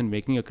nuances in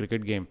making a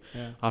cricket game.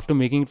 After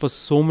making it for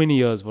so many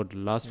years,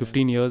 last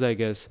 15 years, I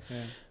guess,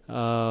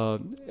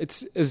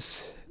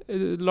 it's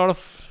a lot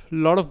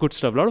of good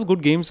stuff, a lot of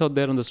good games out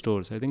there on the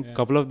stores. I think a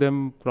couple of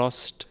them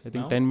crossed,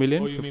 10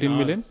 million, 15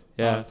 million. Ours?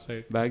 Yeah, Ours,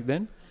 right. back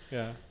then.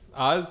 Yeah,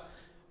 ours.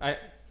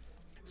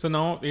 So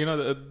now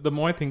the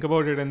more I think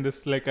about it, and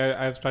this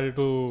I've started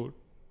to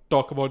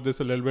talk about this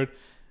a little bit.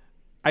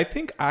 I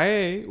think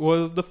I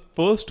was the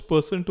first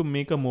person to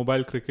make a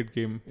mobile cricket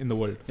game in the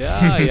world.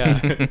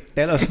 Yeah.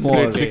 Tell us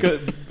more. Because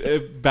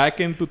back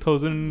in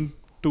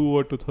 2002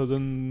 or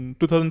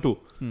 2002,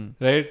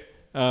 right?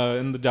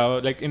 In the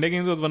Java, India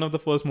Games was one of the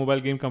first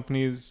mobile game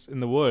companies in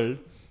the world,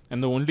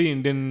 and the only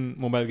Indian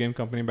mobile game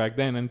company back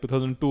then. And in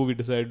 2002, we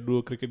decided to do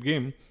a cricket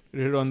game. We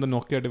did it on the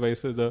Nokia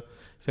devices, the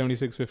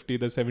 7650,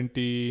 the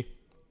 70,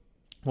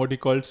 what we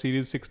called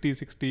Series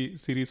 60,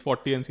 Series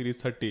 40, and Series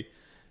 30,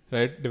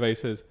 right?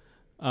 Devices.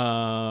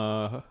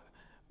 And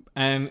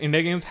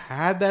India Games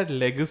had that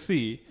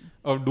legacy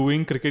of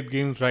doing cricket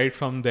games right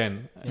from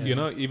then.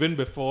 Even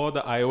before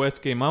the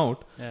iOS came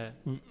out,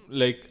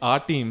 our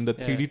team, the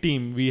 3D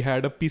team, we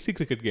had a PC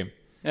cricket game.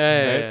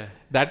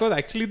 That was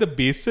actually the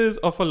basis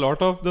of a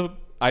lot of the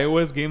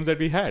iOS games that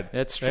we had.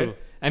 That's true.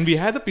 And we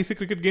had the PC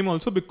cricket game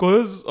also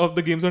because of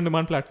the games on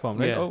demand platform,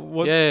 right?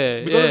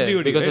 Because of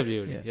GOD. Because right?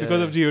 of GOD.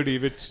 Because of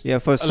GOD, which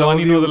for some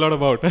Alwani knows a lot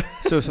about.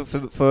 So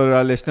for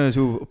our listeners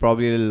who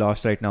probably a little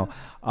lost right now,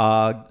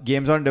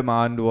 Games on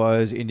Demand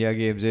was India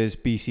Games'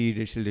 PC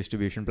digital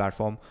distribution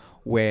platform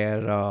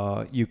where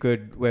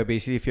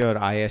basically if your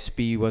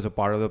ISP was a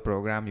part of the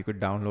program, you could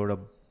download a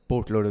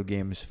boatload of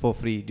games for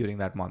free during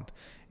that month.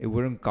 It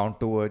wouldn't count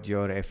towards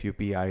your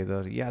FUP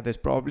either. Yeah, there's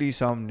probably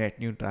some net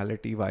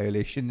neutrality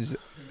violations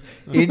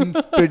in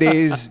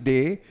today's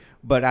day,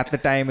 but at the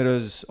time it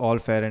was all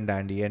fair and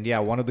dandy. And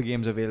one of the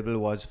games available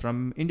was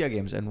from India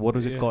Games. And what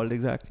was it called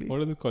exactly? What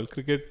is it called?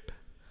 Cricket?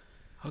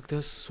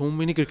 There's so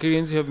many cricket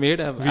games we have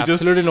made. I have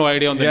absolutely no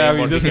idea on the name.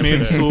 Yeah, we just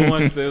made so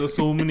much. There were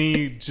so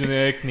many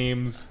generic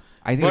names.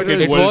 I think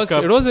it was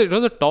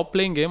a top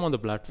playing game on the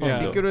platform. I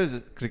think it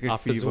was Cricket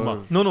After Fever.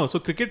 Zuma. No. So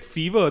Cricket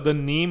Fever, the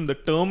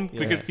term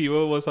Cricket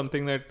Fever was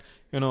something that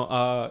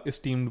our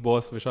esteemed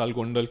boss Vishal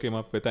Gondal came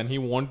up with, and he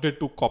wanted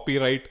to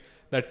copyright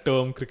that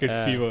term cricket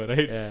fever,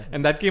 right? Yeah.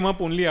 And that came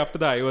up only after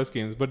the iOS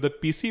games. But the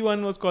PC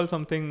one was called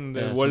something,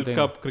 the World something-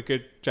 Cup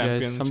Cricket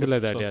Championship. something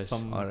like that, or yes.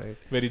 Some Alright.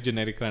 very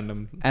generic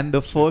random. And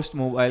the first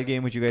mobile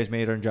game which you guys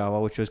made on Java,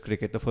 which was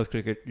cricket, the first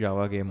cricket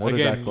Java game. What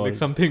is Again, that called? like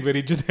something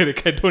very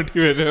generic. I don't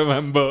even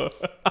remember.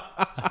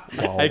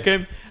 Wow. I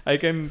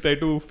can try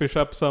to fish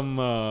up some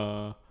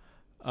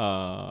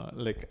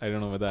like I don't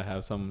know whether I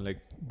have some like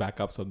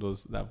backups of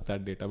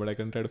that data, but I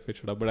can try to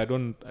fish it up. But I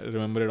don't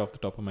remember it off the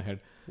top of my head.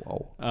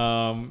 Wow.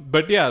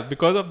 But yeah,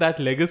 because of that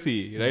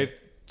legacy, right?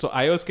 So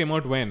iOS came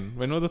out when?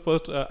 When was the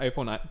first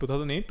iPhone?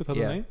 2008,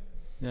 2009?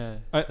 Yeah.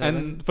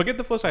 And forget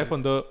the first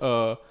iPhone,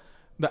 the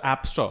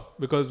App Store,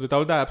 because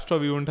without the App Store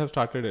we wouldn't have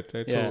started it,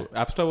 right? Yeah. So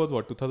App Store was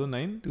what,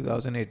 2009?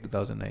 2008,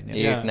 2009. Yeah.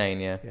 8, Yeah. 9,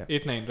 yeah.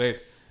 8, 9, right?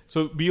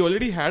 So we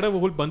already had a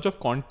whole bunch of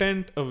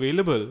content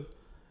available,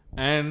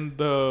 and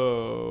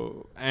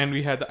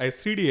we had the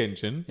Ice3D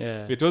engine,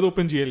 Yeah. which was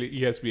OpenGL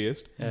ES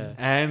based, Yeah.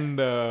 and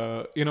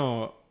the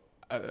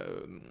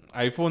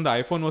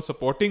iPhone was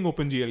supporting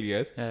OpenGL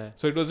ES, Yeah.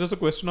 so it was just a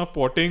question of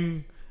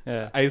porting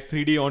Yeah.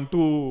 Ice3D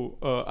onto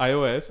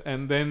iOS,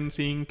 and then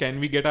seeing can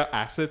we get our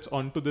assets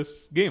onto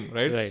this game,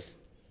 right? Right.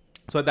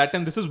 So at that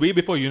time, this is way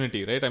before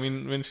Unity, right? I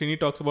mean, when Srini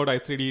talks about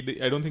Ice3D,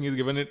 I don't think he's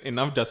given it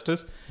enough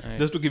justice. Right.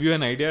 Just to give you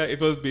an idea,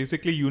 it was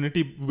basically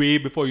Unity way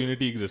before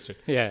Unity existed.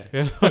 Yeah.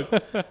 You know?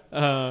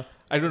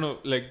 I don't know,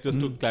 like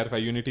just to clarify,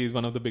 Unity is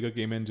one of the bigger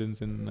game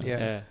engines in.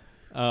 Yeah.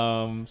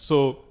 Yeah.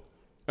 So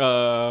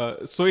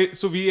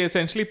we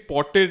essentially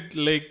ported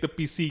like the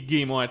PC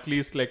game, or at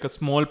least like a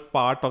small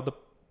part of the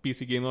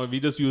PC game, or we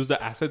just used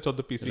the assets of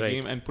the PC Right.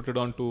 game and put it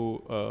onto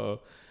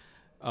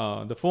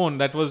the phone.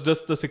 That was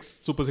just the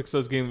Super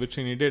Sixers game which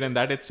Srini did, and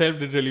that itself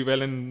did really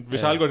well, and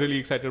Vishal got really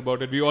excited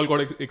about it. We all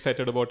got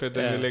excited about it,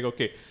 and Yeah. we're like,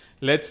 okay,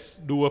 let's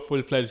do a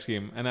full-fledged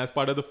game. And as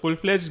part of the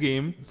full-fledged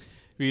game,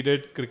 we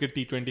did Cricket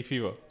T20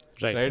 Fever.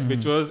 Right.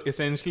 Which was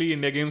essentially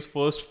India Game's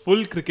first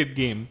full cricket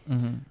game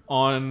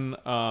on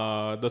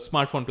the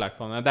smartphone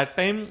platform. At that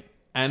time,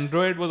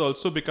 Android was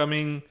also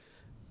becoming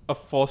a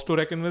force to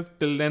reckon with.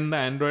 Till then, the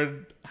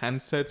Android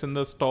handsets in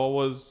the store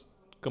was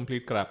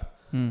complete crap,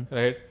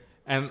 right?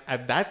 And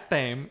at that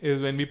time is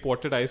when we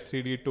ported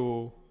Ice3D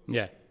to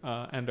Yeah.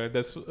 Android.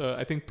 That's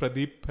I think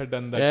Pradeep had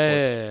done that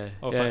Yeah.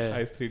 port Yeah. of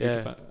Ice3D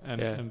Yeah. to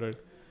and Yeah. Android.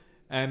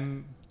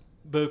 And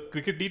the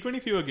Cricket T20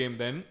 Fever game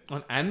then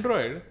on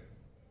Android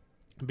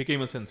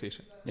became a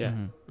sensation. Yeah.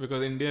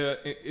 Because India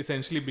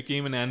essentially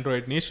became an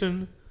Android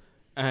nation,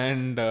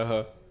 and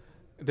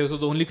this was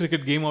the only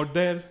cricket game out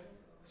there.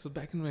 So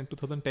back in when,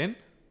 2010?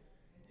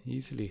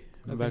 Easily.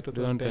 I Back to think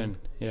 2010.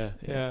 Yeah.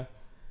 Yeah.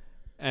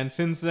 And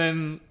since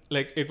then,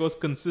 like it was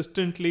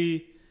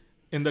consistently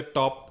in the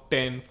top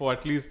 10 for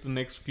at least the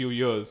next few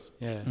years,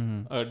 Yeah.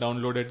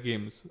 downloaded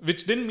games,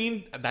 which didn't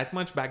mean that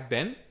much back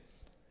then.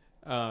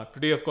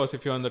 Today, of course,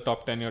 if you're on the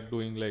top 10, you're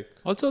doing like,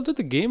 Also,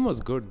 the game was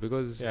good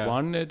because Yeah.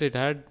 one, it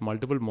had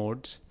multiple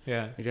modes.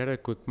 yeah, It had a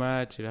quick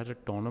match. It had a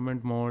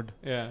tournament mode.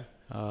 yeah.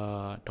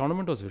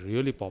 Tournament was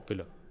really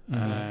popular,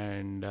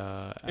 and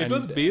It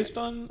was based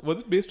on,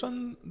 it based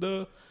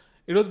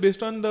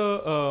on the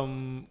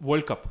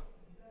World Cup.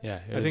 Yeah,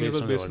 I think it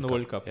was based on the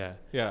World Cup. Yeah,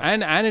 Yeah.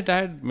 and it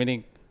had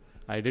meaning.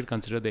 I did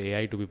consider the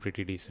AI to be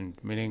pretty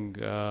decent. Meaning,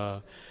 Yeah,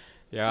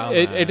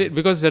 it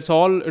because that's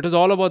all. It was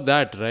all about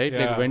that, right? Yeah.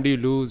 Like when do you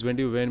lose, when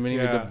do you win? Meaning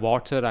Yeah. the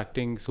bots are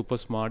acting super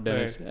smart, and,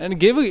 Right. and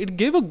it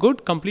gave a good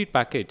complete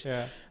package.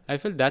 Yeah. I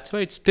felt that's why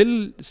it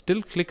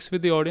still clicks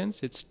with the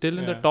audience. It's still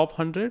in the Yeah. top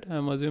 100.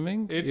 I'm assuming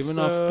It's, even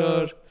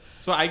after.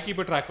 So I keep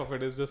a track of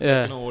it. It's just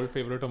Yeah. like, old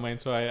favorite of mine.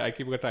 So I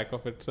keep a track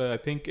of it. So I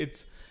think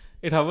it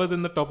hovers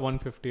in the top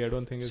 150. I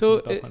don't think it's So in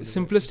the top 100.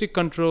 simplistic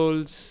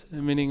controls,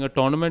 meaning a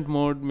tournament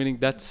mode, meaning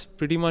that's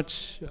pretty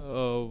much.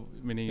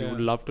 Meaning you Yeah.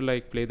 would love to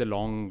like play the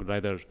long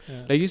rather.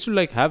 Yeah. Like you used to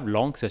like have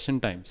long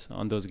session times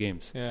on those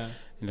games. Yeah.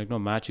 And, like no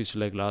match used to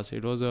like last.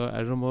 It was I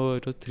remember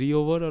it was 3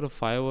 over or a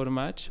 5 over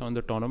match on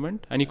the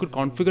tournament, and you could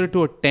configure it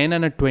to a 10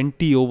 and a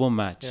 20 over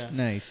match. Yeah.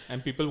 Nice.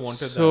 And people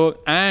wanted So that.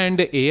 and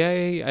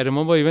AI, I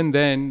remember even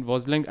then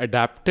was like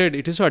adapted.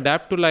 It is to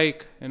adapt to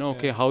like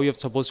okay how you're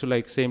supposed to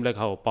like same like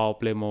how power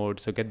play mode.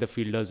 So get the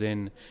fielders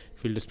in,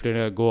 fielders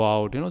play go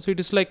out. So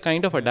it is like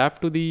kind of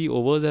adapt to the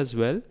overs as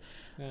well.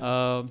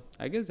 Yeah.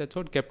 I guess that's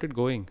what kept it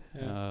going.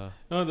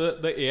 No,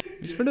 the AI.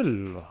 We spent a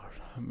lot.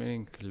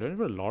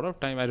 A lot of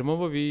time. I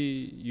remember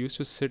we used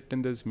to sit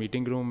in this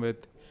meeting room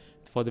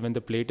when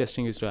the play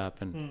testing used to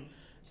happen,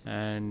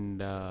 and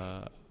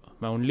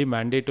my only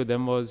mandate to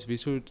them was we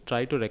should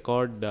try to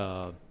record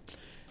the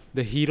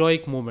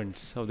heroic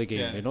moments of the game.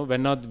 Yeah.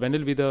 When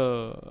will be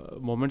the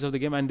moments of the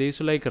game, and they used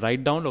to like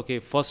write down. Okay,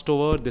 first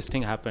over this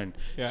thing happened.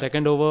 Yeah.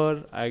 Second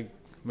over,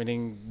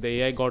 meaning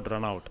the AI got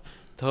run out.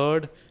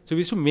 Third, so we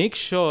used to make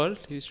sure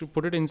we used to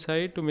put it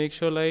inside to make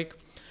sure like.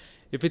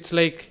 If it's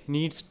like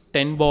needs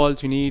 10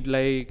 balls, you need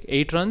like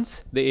 8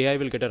 runs, the AI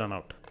will get a run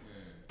out.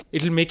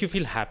 It'll make you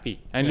feel happy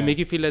and it'll make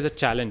you feel as a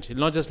challenge.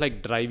 It'll not just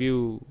like drive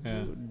you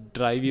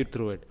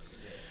through it.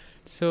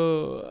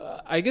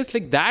 So I guess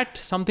like that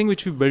something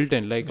which we built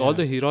in, like all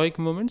the heroic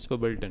moments were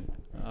built in.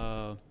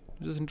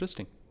 It was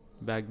interesting.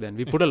 back then.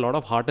 We put a lot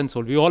of heart and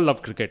soul. We all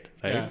love cricket,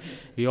 right? Yeah.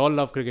 We all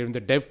love cricket. In the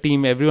dev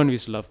team, everyone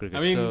used to love cricket.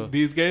 I mean, so,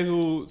 these guys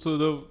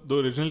the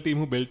original team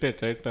who built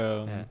it, right?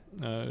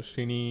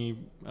 Srini,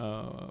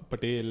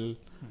 Patel,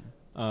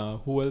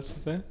 who else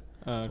was there?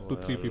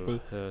 2-3 people.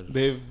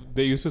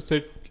 They used to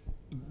sit.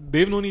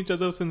 They've known each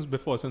other since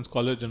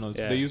college and all.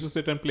 So they used to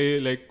sit and play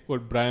like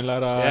Brian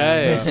Lara.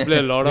 Yeah, used to play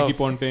a lot Ricky of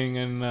Ponting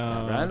and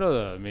Brian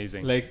was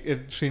amazing. like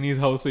at Srini's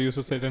house, they used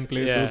to sit and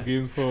play those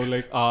games for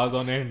like hours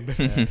on end.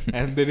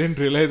 And they didn't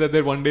realize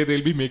that one day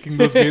they'll be making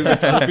those games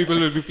that other people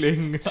will be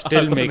playing.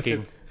 Still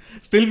making.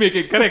 Still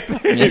making, correct.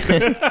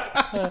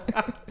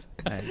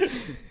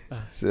 Nice.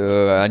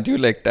 So aren't you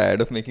like tired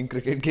of making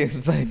cricket games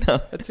by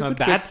now?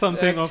 That's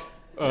something of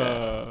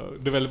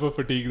developer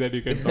fatigue that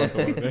you can talk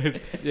about,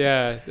 right?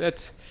 Yeah,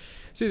 that's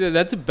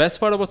the best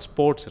part about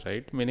sports,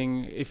 right?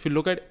 Meaning, if you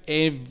look at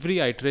every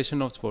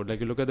iteration of sport, like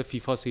you look at the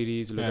FIFA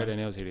series, you look at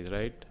any other series,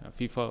 right?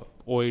 FIFA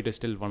 08 is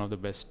still one of the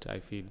best, I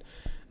feel.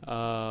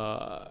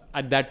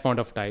 At that point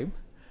of time,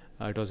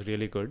 it was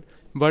really good.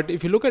 But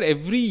if you look at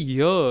every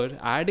year,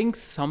 adding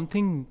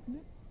something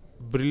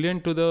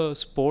brilliant to the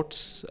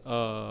sports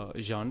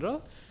genre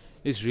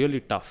is really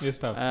tough. It's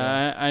tough,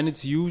 And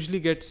it's usually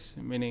gets,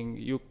 meaning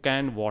you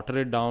can water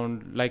it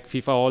down like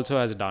FIFA also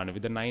has done.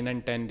 With the 9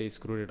 and 10 they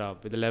screwed it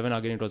up. With 11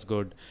 again it was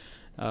good.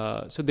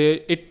 So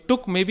it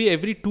took maybe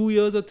every 2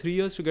 years or 3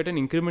 years to get an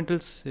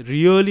incremental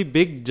really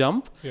big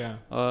jump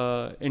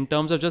in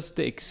terms of just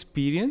the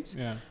experience.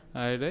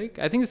 I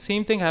think the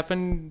same thing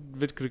happened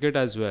with cricket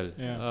as well.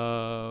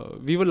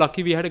 We were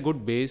lucky we had a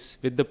good base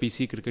with the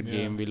PC cricket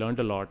game. We learned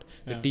a lot.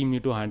 The team knew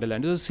to handle,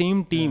 and it was the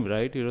same team,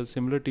 right? It was a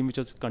similar team which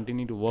was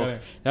continuing to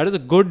work. That is a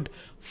good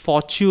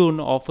fortune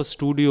of a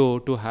studio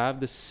to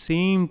have the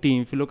same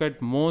team. If you look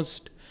at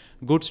most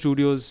good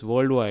studios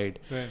worldwide,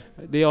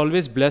 they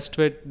always blessed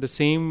with the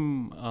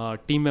same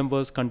team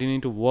members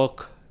continuing to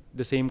work,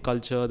 the same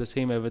culture, the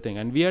same everything.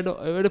 And we had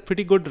a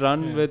pretty good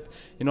run with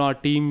our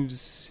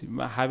teams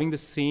having the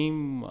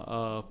same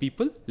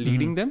people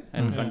leading them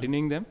and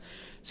continuing them.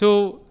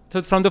 So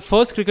from the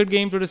first cricket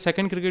game to the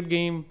second cricket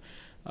game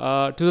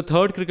to the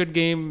third cricket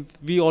game,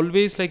 we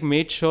always like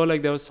made sure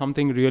like there was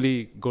something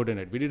really good in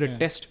it. We did a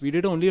test. We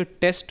did only a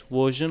test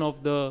version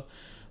of the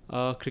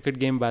cricket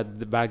game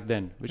back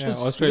then, which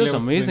was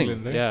amazing.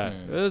 England, right?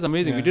 It was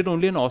amazing. We did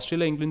only an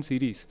Australia-England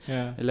series,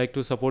 like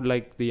to support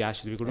like the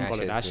Ashes. We couldn't call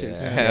it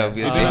Ashes.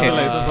 Obviously.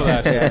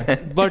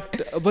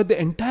 But the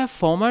entire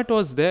format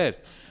was there.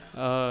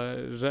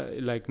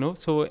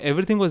 So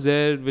everything was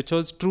there, which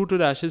was true to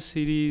the Ashes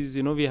series.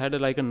 We had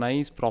a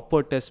nice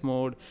proper test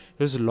mode.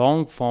 It was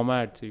long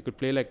format, so you could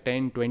play like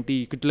 10, 20.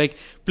 You could like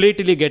play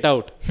till you get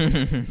out.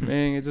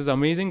 It was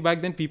amazing.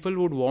 Back then, people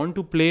would want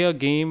to play a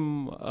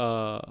game,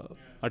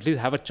 at least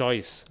have a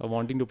choice of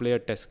wanting to play a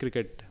test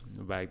cricket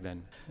back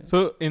then.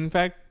 So in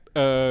fact,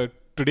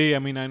 today, I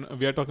mean,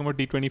 we are talking about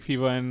T20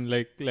 fever, and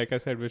like I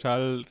said,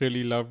 Vishal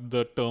really loved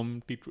the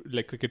term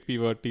cricket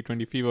fever,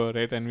 T20 fever,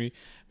 right? And we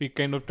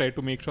kind of tried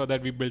to make sure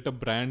that we built a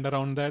brand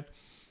around that,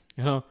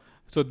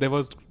 So there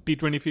was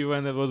T20 fever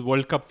and there was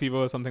World Cup fever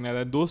or something like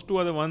that. Those two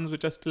are the ones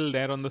which are still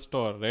there on the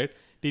store, right?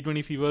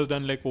 T20 fever has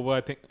done like over, I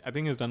think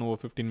it's done over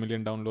 15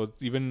 million downloads.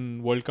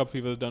 Even World Cup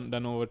fever has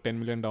done over 10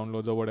 million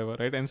downloads or whatever,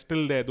 right? And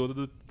still there. Those are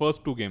the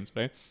first two games,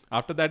 right?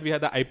 After that, we had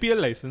the IPL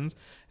license,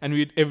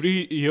 and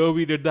every year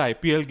we did the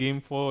IPL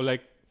game for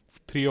like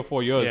 3 or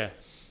 4 years. Yeah.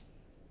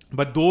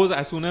 But those,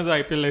 as soon as the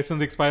IPL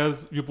license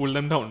expires, you pull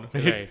them down,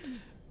 right?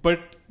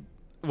 But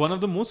one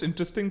of the most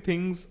interesting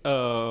things,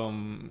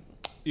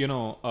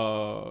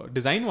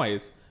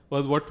 design-wise,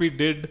 was what we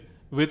did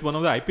with one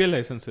of the IPL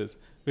licenses,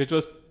 which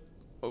was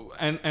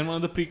and one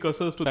of the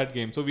precursors to that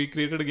game. So we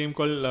created a game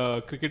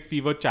called Cricket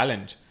Fever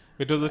Challenge,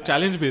 which was a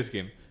challenge-based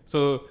game.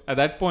 So at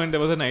that point, there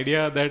was an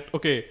idea that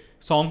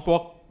Song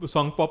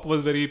Pop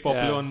was very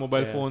popular on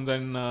mobile phones,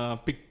 and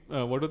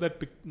what was that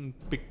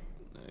pick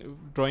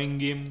drawing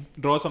game?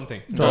 Draw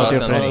something.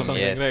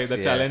 Yes, right?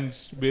 The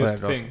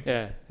challenge-based thing.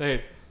 Yeah.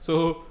 Right.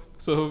 So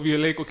we were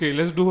like,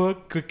 let's do a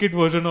cricket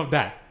version of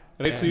that.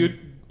 Right. Yeah. So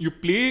you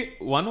play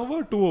 1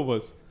 over, 2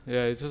 overs.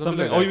 Yeah, it's something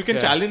like or you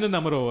can challenge a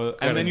number over,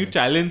 and then you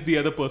challenge the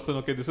other person.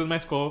 Okay, this is my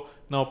score.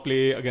 Now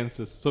play against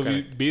this. So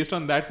based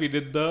on that, we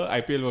did the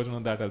IPL version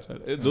of that as well.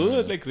 Those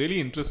are like really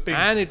interesting.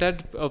 And it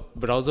had a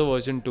browser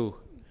version too.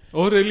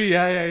 Oh really?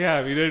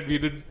 Yeah. We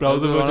did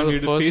browser version. We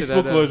did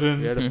Facebook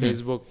version. We had a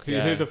Facebook. We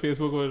did a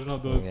Facebook version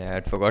of those. Yeah,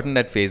 I'd forgotten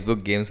that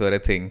Facebook games were a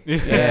thing.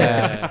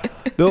 Yeah.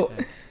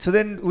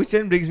 Which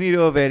then brings me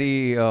to a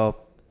very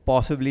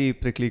possibly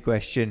prickly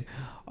question.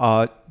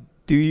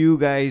 Do you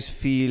guys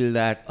feel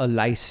that a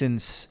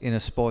license in a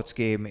sports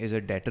game is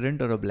a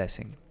deterrent or a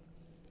blessing?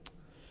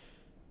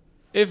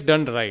 If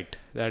done right,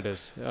 that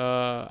is.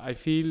 I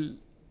feel,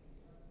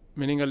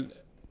 meaning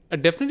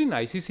definitely an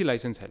ICC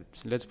license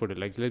helps. Let's put it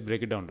let's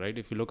break it down, right?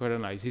 If you look at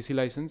an ICC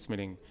license,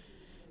 meaning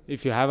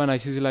if you have an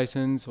ICC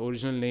license,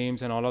 original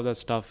names and all of that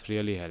stuff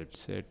really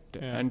helps.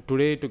 And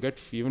today to get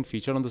even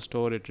featured on the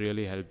store, it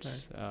really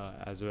helps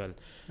as well.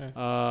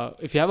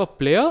 If you have a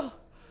player,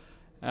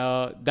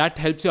 That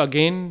helps you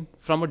again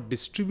from a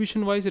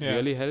distribution wise. It Yeah,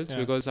 really helps yeah.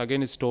 because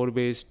again it's store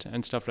based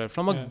and stuff like that.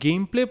 From a Yeah.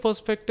 gameplay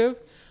perspective,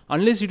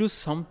 unless you do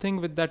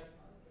something with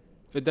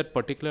that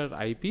particular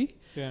IP,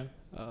 Yeah.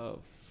 uh,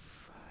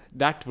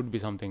 that would be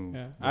something.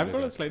 Yeah, that I've we got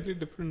a like. slightly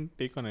different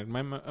take on it.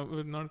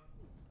 Not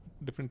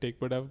different take,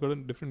 but I've got a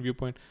different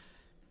viewpoint.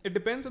 It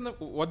depends on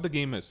what the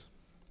game is,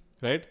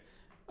 right?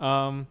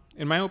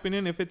 In my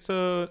opinion, if it's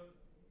a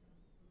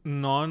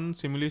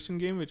non-simulation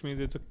game, which means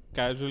it's a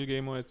casual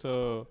game or it's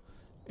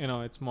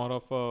it's more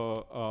of a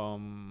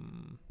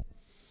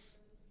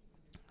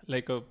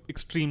like a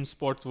extreme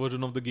sports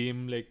version of the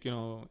game, like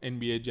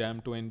NBA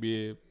Jam to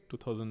NBA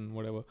 2000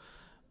 whatever.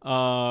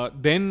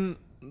 Then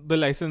the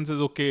license is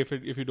okay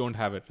if you don't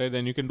have it, right?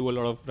 Then you can do a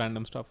lot of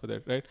random stuff with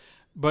it, right?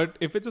 But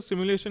if it's a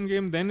simulation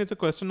game, then it's a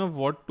question of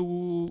what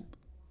do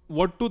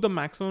the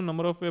maximum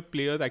number of your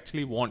players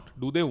actually want.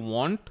 Do they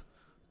want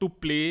to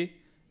play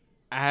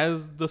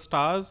as the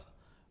stars,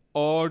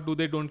 or do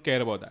they don't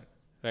care about that,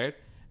 right?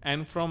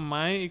 And from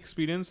my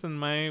experience and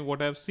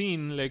what I've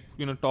seen, like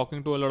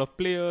talking to a lot of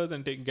players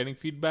and getting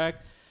feedback,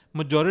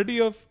 majority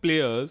of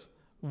players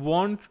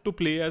want to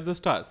play as the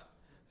stars,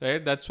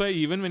 right? That's why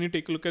even when you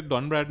take a look at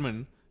Don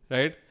Bradman,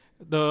 right,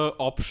 the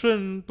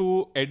option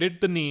to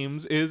edit the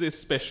names is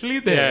especially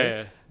there,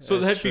 Yeah, so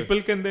that's that true.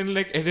 people can then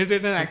like edit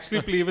it and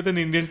actually play with an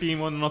Indian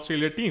team or an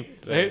Australia team,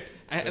 right?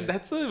 And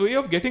that's a way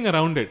of getting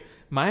around it.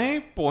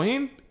 My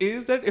point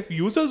is that if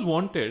users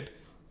want it,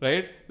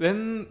 right,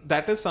 then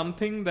that is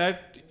something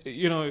that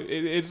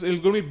it's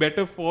going to be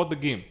better for the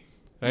game,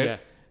 right? Yeah.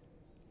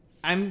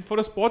 And for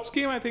a sports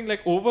game, I think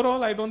like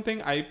overall, I don't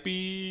think IP.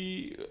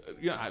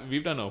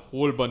 We've done a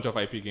whole bunch of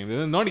IP games.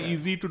 It's not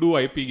easy to do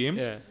IP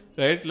games, Yeah.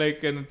 right?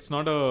 Like, and it's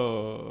not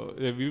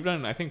we've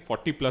done I think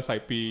 40 plus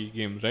IP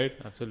games, right?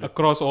 Absolutely.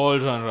 Across all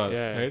genres,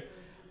 Yeah.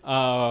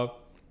 right?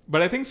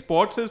 But I think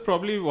sports is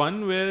probably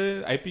one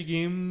where IP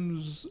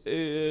games,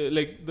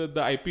 like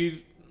the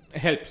IP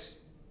helps.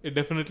 It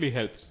definitely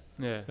helps,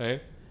 Yeah.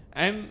 right?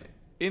 And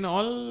in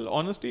all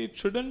honesty, it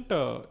shouldn't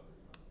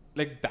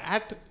like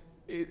that.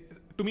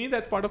 To me,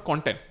 that's part of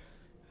content,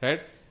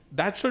 right?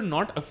 That should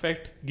not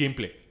affect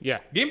gameplay. Yeah.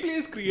 Gameplay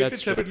is created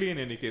That's true. separately in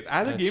any case.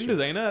 As a That's game true.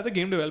 designer, as a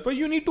game developer,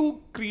 you need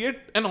to create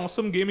an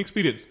awesome game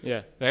experience,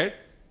 Yeah. right?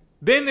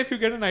 Then if you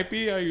get an IP,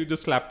 you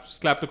just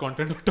slap the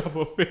content on top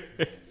of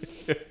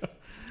it.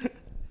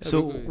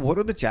 So, because- what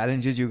are the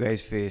challenges you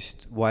guys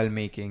faced while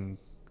making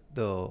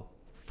the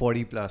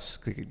 40 plus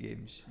cricket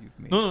games you've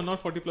made? No, not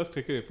 40 plus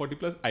cricket. 40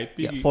 plus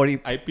IP. Yeah, 40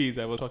 IPs.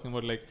 I was talking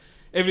about like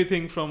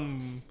everything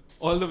from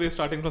all the way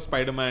starting from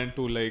Spider-Man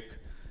to like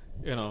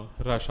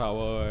Rush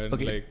Hour and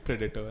Okay. like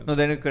Predator. And No,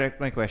 then correct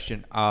my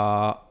question.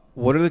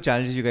 What are the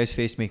challenges you guys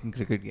faced making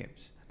cricket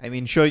games? I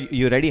mean, sure,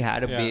 you already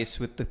had a Yeah. base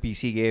with the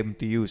PC game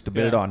to use to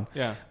build Yeah, on.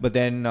 yeah. But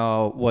then,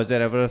 was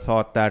there ever a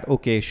thought that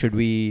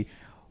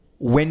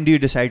when do you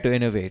decide to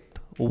innovate?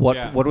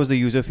 Yeah. What was the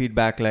user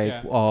feedback like?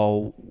 Yeah.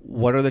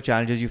 What are the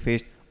challenges you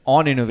faced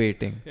on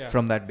innovating Yeah.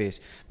 from that base?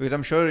 Because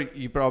I'm sure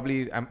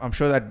I'm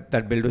sure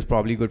that build was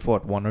probably good for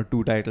one or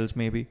two titles,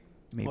 maybe.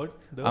 What?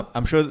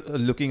 I'm sure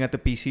looking at the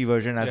PC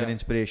version as Yeah. an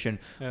inspiration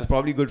Yeah. was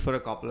probably good for a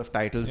couple of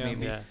titles, Yeah.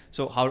 maybe. Yeah.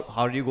 So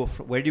how do you go?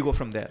 Where do you go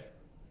from there?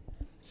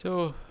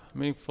 So, I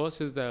mean,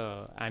 first is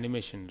the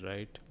animation,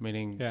 right?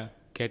 Meaning Yeah.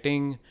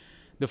 getting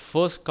the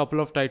first couple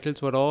of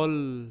titles were all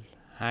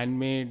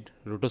handmade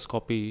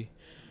rotoscopy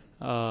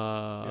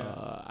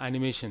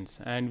animations,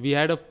 and we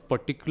had a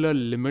particular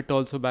limit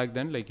also back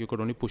then. Like you could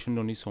only push in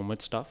only so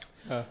much stuff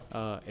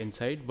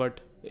inside, but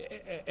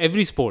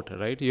every sport,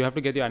 right? You have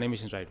to get your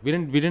animations right. We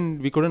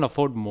couldn't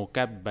afford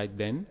mocap back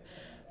then.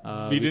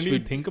 We which didn't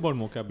even think about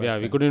mocap back Yeah,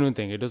 we then. couldn't even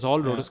think. It was all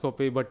Yeah.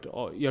 rotoscopy, but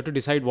you have to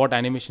decide what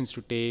animations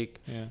to take.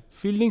 Yeah.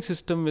 Fielding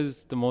system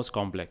is the most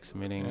complex.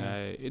 Meaning,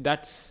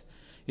 that's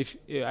if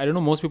I don't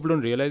know, most people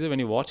don't realize it. When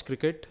you watch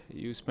cricket,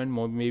 you spend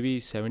maybe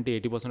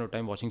 70-80% of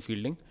time watching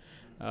fielding,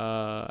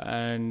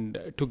 and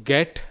to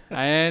get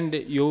and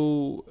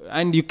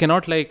you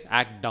cannot like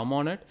act dumb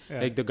on it.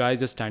 Yeah. Like the guy is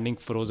just standing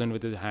frozen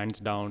with his hands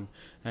down,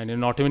 and you're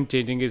not even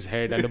changing his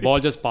head, and the ball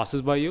just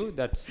passes by you.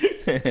 That's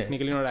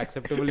technically not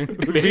acceptable in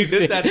today's did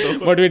day. that though.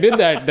 But we did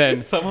that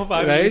then. Some of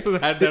our right? releases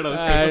had that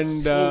also. It was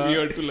And, so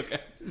weird to look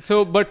at.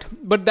 So, but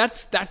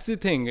that's the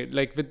thing.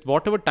 Like with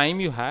whatever time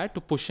you had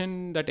to push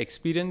in that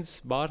experience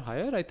bar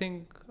higher, I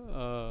think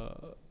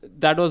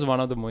that was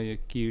one of the more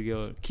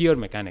keyer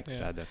mechanics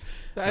Yeah. rather.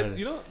 As,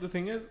 the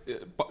thing is,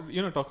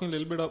 talking a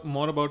little bit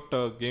more about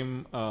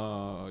game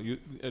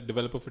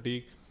developer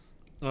fatigue.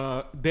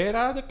 There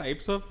are the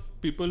types of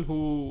people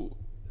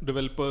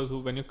developers who,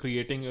 when you're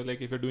creating,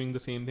 like if you're doing the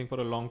same thing for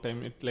a long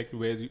time, it like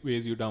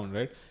weighs you down,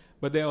 right?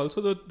 But there are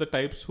also the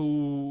types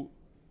who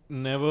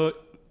never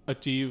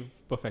achieve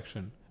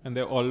perfection, and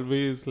they're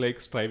always like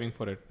striving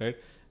for it, right?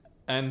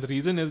 And the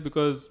reason is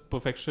because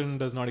perfection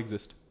does not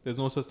exist. There's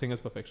no such thing as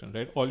perfection,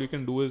 right? All you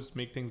can do is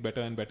make things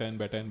better and better and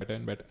better and better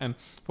and better. And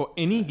for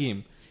any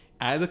game,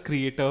 as a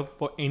creator,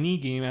 for any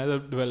game, as a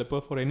developer,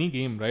 for any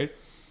game, right?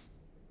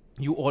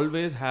 You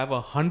always have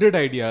 100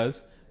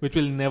 ideas which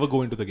will never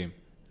go into the game,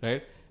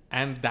 right?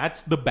 And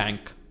that's the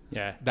bank,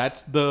 Yeah.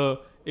 That's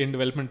in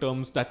development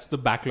terms, that's the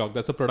backlog.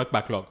 That's the product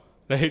backlog,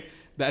 right?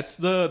 That's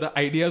the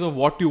ideas of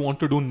what you want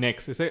to do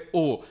next. You say,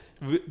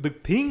 the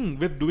thing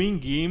with doing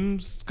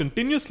games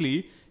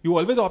continuously, you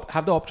always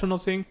have the option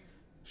of saying,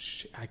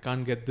 I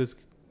can't get this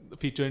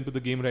feature into the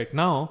game right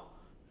now,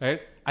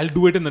 right? I'll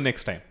do it in the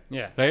next time.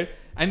 Yeah. Right?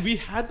 And we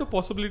had the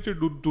possibility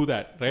to do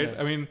that, right? Right.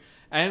 I mean,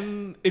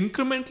 and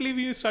incrementally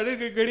we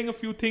started getting a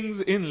few things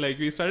in, like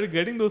we started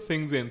getting those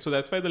things in. So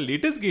that's why the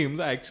latest games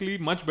are actually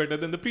much better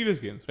than the previous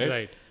games,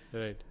 right?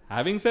 Right.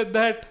 Having said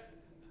that,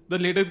 the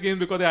latest games,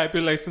 because the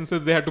IPL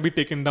licenses, they had to be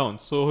taken down.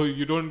 So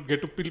you don't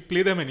get to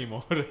play them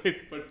anymore,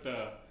 right? But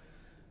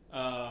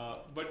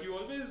you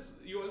always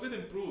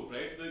improve,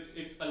 right?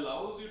 It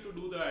allows you to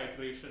do the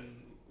iteration,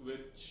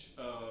 which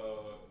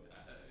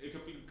if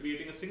you're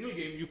creating a single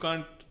game, you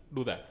can't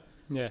do that.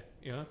 Yeah.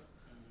 Yeah.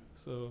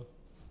 So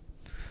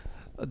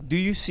Do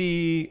you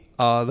see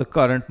the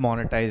current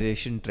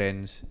monetization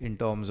trends in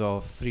terms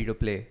of free to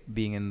play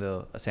being in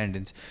the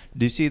ascendance?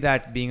 Do you see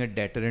that being a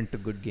deterrent to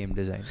good game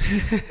design?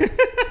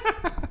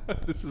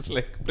 this is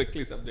like a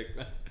prickly subject,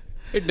 man.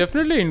 It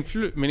definitely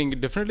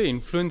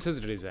influences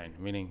design.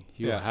 Meaning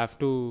you Yeah. have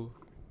to,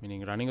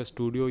 running a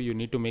studio, you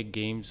need to make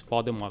games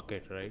for the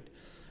market, right?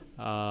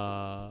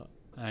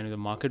 And if the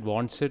market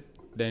wants it,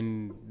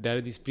 then there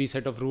are these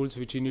preset of rules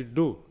which you need to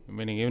do.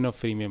 Meaning even a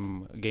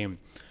freemium game.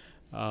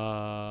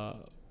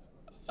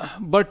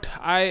 But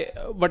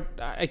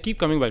I keep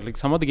coming back. Like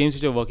some of the games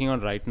which we're working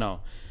on right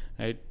now,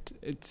 right?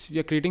 We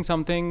are creating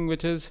something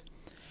which is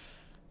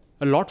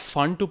a lot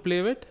fun to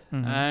play with,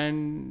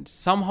 and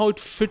somehow it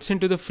fits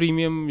into the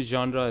freemium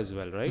genre as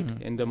well, right?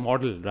 In the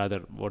model, rather,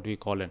 what we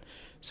call it.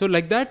 So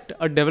like that,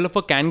 a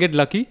developer can get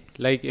lucky.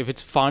 Like if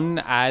it's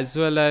fun as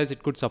well as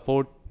it could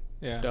support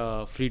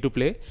free to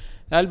play,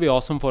 that'll be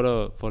awesome for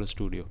a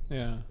studio.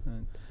 Yeah.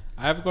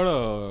 I've got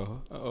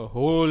a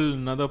whole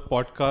another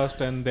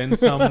podcast and then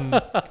some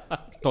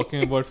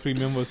talking about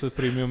freemium versus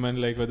premium and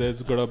like whether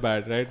it's good or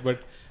bad, right? But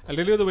I'll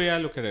tell you the way I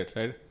look at it,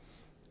 right?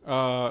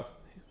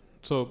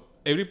 So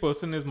every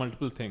person is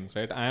multiple things,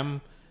 right?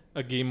 I'm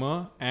a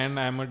gamer and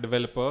I'm a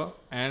developer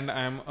and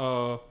I'm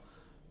a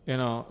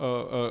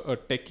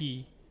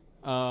techie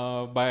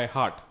by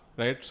heart,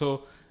 right?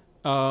 So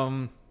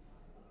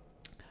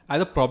as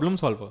a problem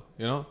solver,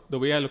 the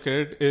way I look at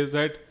it is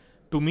that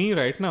to me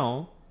right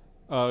now,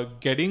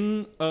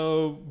 getting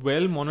a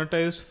well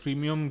monetized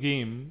freemium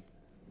game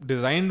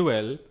designed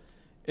well,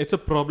 it's a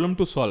problem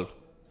to solve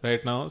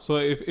right now. So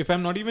if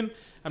I'm not even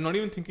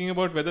thinking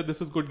about whether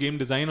this is good game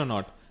design or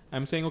not.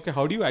 I'm saying, okay,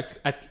 how do you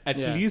at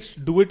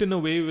least do it in a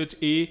way which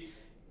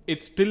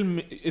it still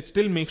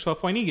makes sure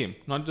for any game,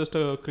 not just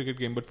a cricket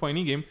game, but for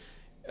any game,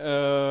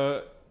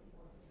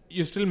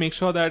 you still make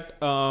sure that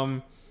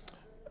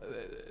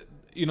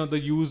the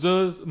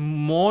users,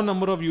 more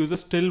number of users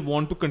still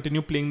want to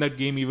continue playing that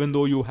game even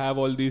though you have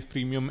all these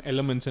freemium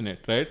elements in it,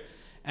 right?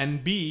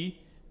 And B,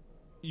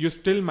 you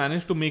still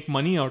manage to make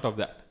money out of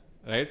that,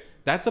 right?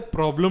 That's a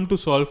problem to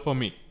solve for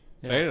me,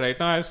 right? Right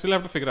now, I still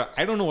have to figure out.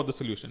 I don't know what the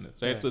solution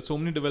is, right? So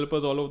many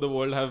developers all over the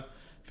world have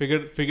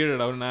figured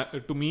it out.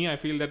 And to me, I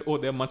feel that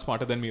they're much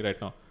smarter than me right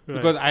now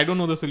because I don't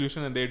know the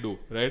solution and they do,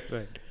 right?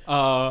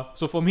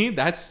 So for me,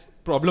 that's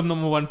problem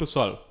number one to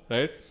solve,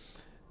 right?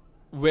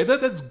 Whether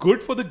that's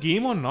good for the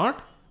game or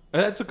not,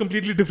 that's a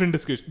completely different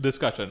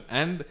discussion.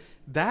 And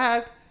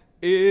that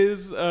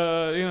is,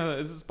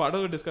 this is part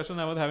of a discussion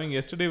I was having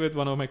yesterday with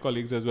one of my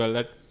colleagues as well,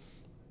 that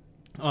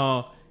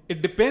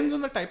it depends on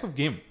the type of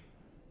game,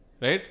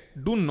 right?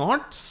 Do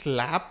not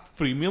slap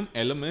freemium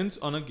elements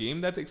on a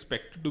game that's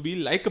expected to be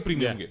like a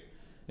premium game,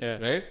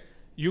 right?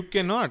 You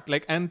cannot,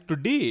 and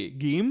today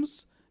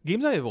games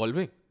are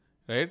evolving,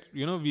 right?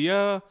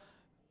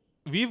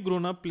 We've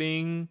grown up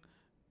playing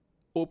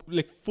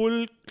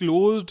full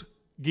closed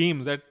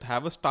games that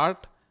have a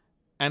start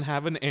and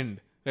have an end,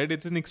 right?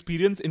 It's an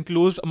experience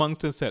enclosed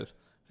amongst itself,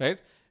 right?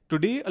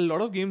 Today, a lot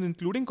of games,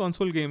 including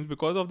console games,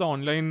 because of the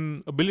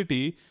online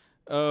ability,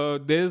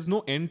 there's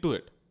no end to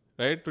it,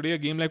 right? Today, a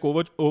game like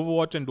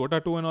Overwatch and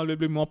Dota 2 and all will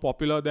be more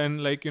popular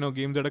than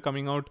games that are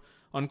coming out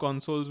on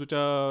consoles, which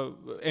are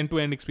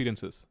end-to-end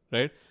experiences,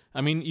 right? I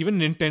mean, even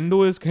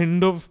Nintendo is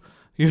kind of,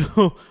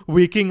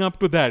 waking up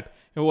to that.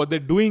 What they're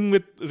doing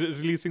with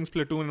releasing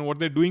Splatoon and what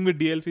they're doing with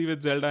DLC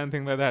with Zelda and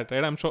things like that,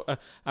 right?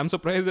 I'm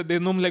surprised that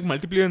there's no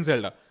multiplayer in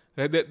Zelda,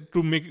 right?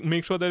 To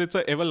make sure that it's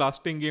an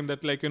everlasting game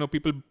that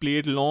people play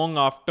it long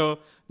after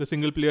the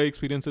single player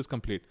experience is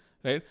complete,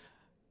 right?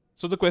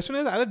 So the question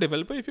is, as a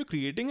developer, if you're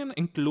creating an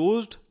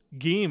enclosed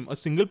game, a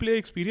single player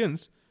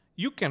experience,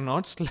 you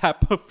cannot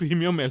slap a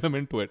freemium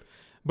element to it.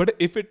 But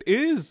if it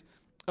is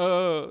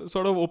a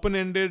sort of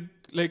open-ended,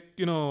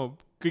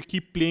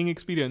 keep playing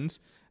experience,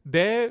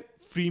 there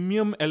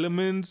freemium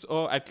elements,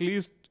 or at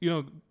least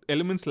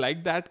elements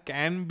like that,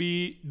 can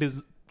be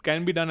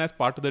done as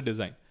part of the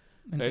design,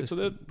 right? So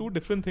they're two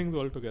different things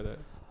altogether.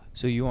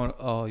 So you want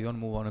to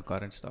move on to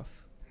current stuff?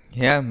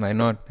 Yeah, why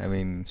not? I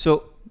mean,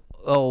 so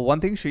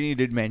one thing Srini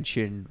did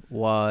mention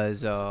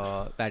was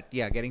that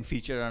getting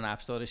featured on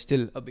App Store is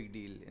still a big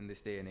deal in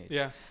this day and age.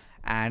 Yeah.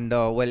 And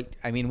well,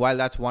 I mean, while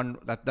that's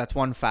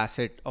one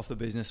facet of the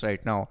business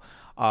right now,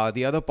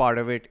 the other part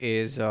of it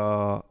is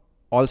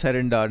all said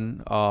and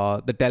done,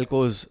 the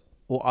telcos,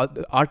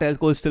 are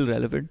telcos still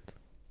relevant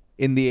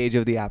in the age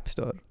of the App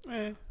Store?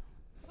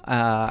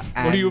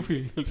 What do you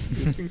feel? You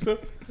think so?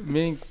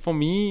 Meaning for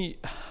me,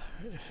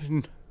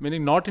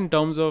 meaning not in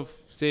terms of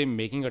say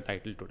making a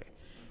title today.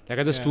 Like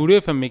as a studio,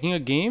 if I'm making a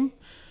game,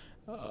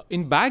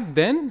 in back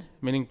then,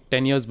 meaning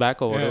 10 years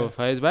back or whatever,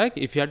 5 years back,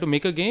 if you had to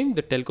make a game,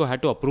 the telco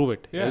had to approve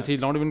it. Else he'll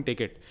not even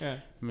take it.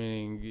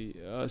 Meaning,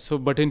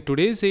 but in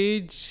today's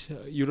age,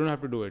 you don't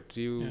have to do it.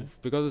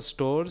 Because of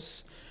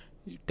stores,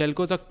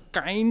 telcos are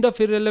kind of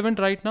irrelevant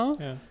right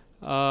now.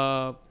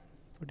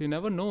 But you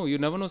never know. You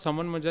never know.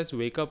 Someone might just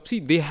wake up. See,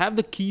 they have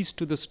the keys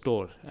to the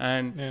store.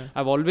 And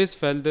I've always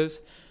felt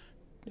this.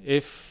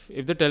 If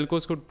the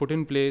telcos could put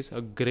in place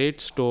a great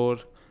store,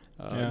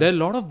 there are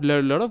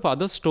a lot of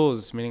other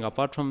stores, meaning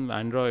apart from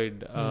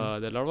Android, there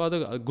are a lot of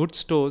other good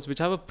stores which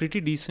have a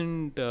pretty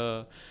decent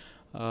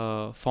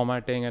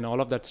formatting and all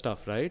of that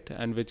stuff, right?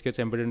 And which gets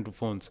embedded into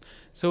phones.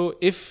 So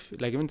if,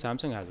 like even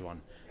Samsung has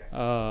one.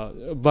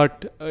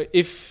 But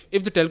if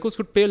the telcos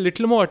could pay a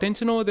little more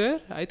attention over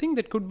there, I think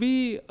that could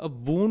be a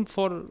boon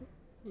for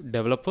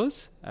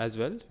developers as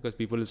well, because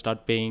people will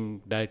start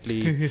paying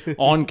directly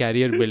on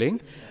carrier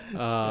billing.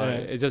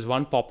 It's just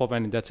one pop-up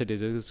and that's it. It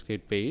just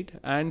get paid,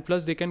 and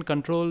plus they can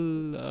control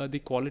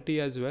the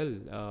quality as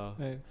well.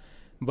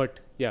 But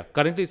yeah,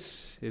 currently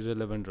it's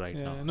irrelevant right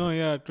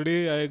now.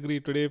 Today I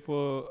agree. Today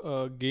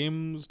for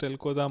games,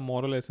 telcos are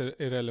more or less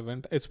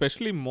irrelevant,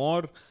 especially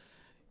more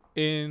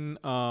in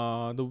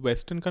the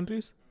Western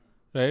countries,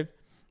 right?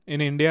 In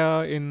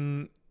India,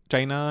 in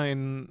China,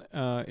 in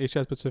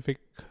Asia Pacific,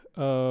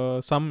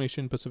 some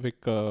Asian Pacific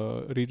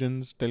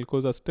regions,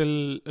 telcos are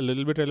still a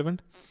little bit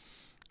relevant.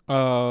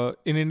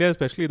 In India,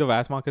 especially, the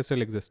VAS market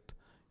still exists,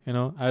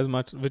 as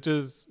much, which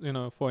is,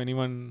 for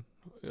anyone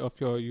of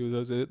your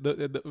users,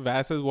 the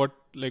VAS is what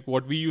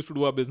we used to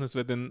do our business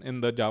with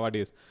in the Java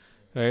days,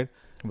 right?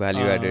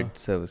 Value-added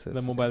services.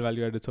 The mobile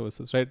value-added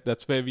services, right?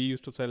 That's where we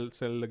used to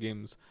sell the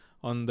games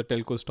on the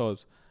telco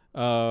stores.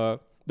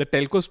 The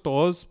telco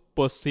stores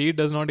per se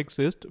does not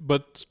exist,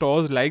 but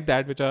stores like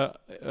that which are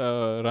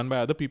run by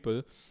other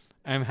people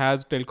and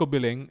has telco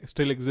billing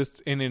still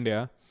exists in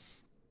India,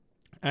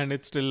 and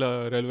it's still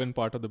a relevant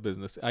part of the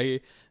business.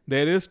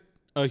 There is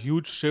a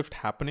huge shift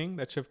happening.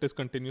 That shift is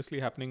continuously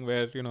happening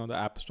where the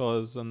app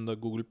stores and the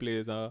Google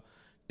Plays are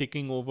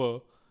taking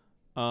over.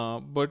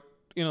 But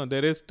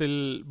there is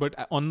still, but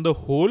on the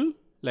whole,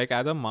 like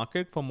as a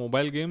market for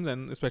mobile games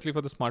and especially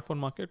for the smartphone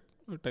market,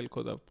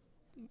 telcos are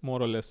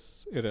more or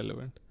less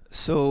irrelevant.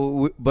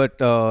 So, but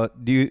while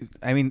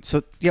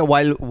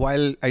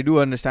I do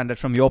understand that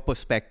from your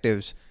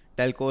perspectives,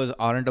 telcos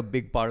aren't a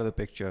big part of the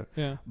picture.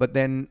 But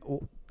then,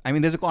 I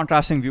mean, there's a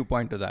contrasting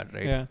viewpoint to that,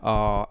 right?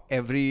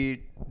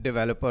 Every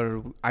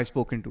developer I've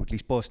spoken to, at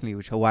least personally,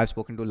 who I've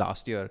spoken to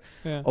last year,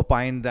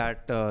 opined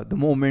that the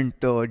moment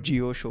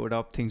Jio showed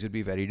up, things would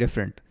be very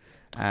different.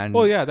 And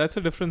that's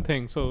a different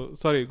thing. So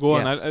sorry, go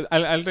on.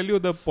 I'll tell you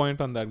the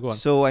point on that. Go on.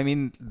 So I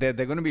mean, they're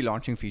going to be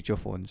launching feature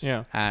phones.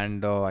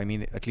 And I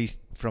mean, at least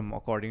from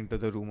according to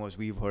the rumors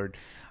we've heard,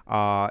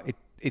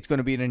 it's going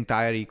to be an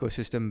entire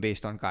ecosystem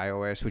based on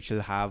KaiOS, which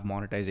will have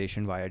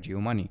monetization via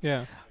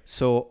JioMoney.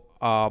 So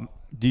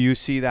do you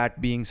see that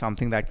being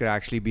something that could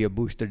actually be a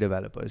boost to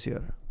developers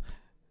here?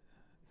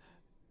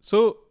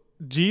 So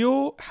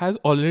Jio has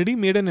already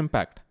made an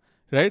impact.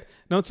 Right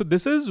now, so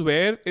this is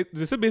where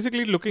this is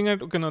basically looking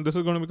at, okay, now this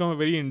is going to become a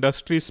very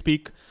industry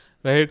speak,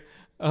 right?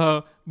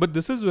 But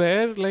this is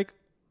where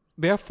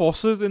there are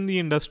forces in the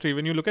industry.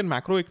 When you look at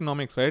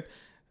macroeconomics, right?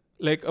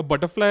 Like a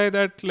butterfly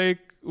that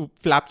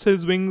flaps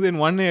his wings in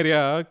one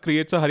area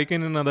creates a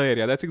hurricane in another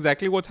area. That's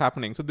exactly what's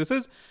happening. So this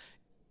is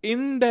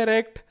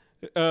indirect.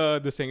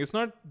 This thing, it's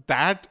not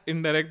that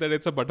indirect that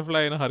it's a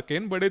butterfly in a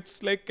hurricane, but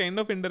it's kind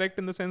of indirect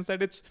in the sense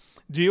that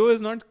Jio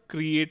is not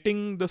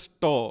creating the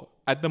store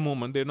at the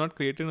moment. They're not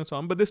creating a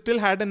store, but they still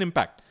had an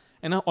impact,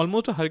 and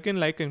almost a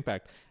hurricane-like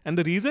impact. And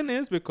the reason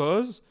is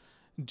because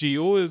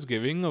Jio is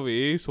giving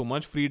away so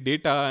much free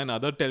data, and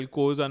other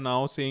telcos are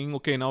now saying,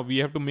 okay, now we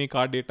have to make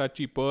our data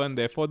cheaper, and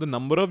therefore the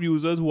number of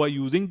users who are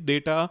using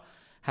data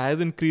has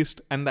increased,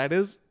 and that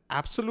is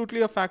absolutely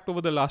a fact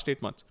over the last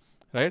 8 months,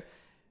 right?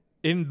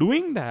 In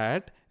doing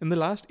that, in the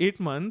last 8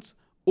 months,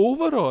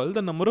 overall,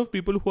 the number of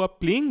people who are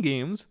playing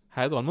games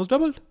has almost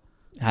doubled.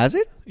 Has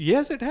it?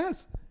 Yes, it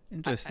has.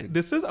 Interesting.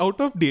 This is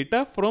out of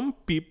data from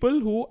people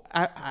who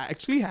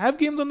actually have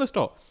games on the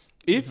store.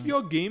 If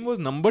your game was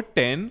number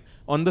 10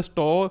 on the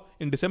store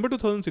in December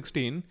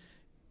 2016,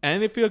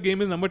 and if your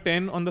game is number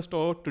 10 on the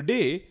store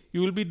today,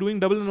 you will be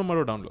doing double the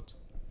number of downloads.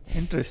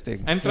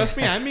 Interesting. And trust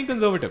me, I'm being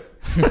conservative.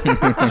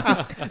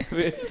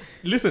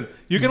 Listen,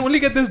 you can only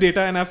get this data,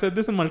 and I've said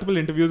this in multiple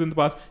interviews in the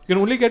past, you can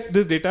only get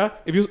this data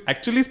if you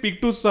actually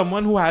speak to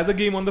someone who has a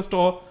game on the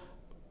store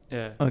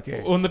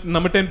on the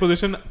number 10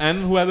 position,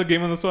 and who has a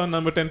game on the store on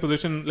number 10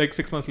 position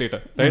 6 months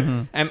later,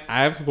 right? And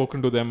I've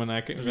spoken to them, and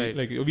I can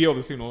we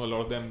obviously know a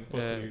lot of them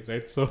personally,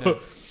 right? So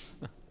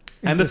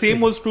And the same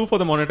was true for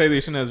the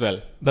monetization as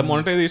well. The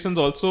monetization's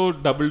also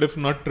doubled, if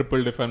not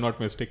tripled, if I'm not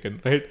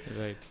mistaken, right?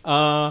 Right.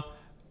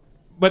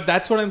 But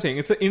that's what I'm saying.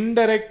 It's an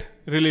indirect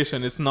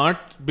relation. It's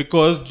not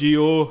because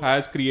Jio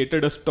has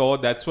created a store,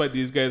 that's why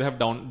these guys have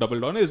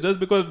doubled down. It's just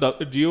because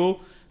Jio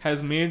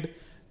has made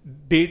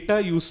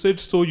data usage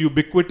so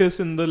ubiquitous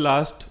in the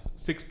last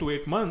 6 to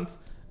 8 months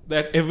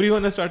that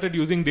everyone has started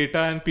using data,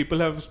 and people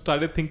have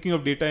started thinking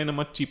of data in a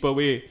much cheaper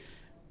way,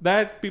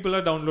 that people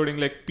are downloading.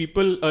 Like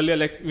people earlier,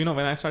 like, you know,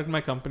 when I started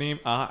my company,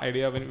 our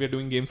idea when we are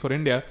doing games for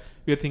India,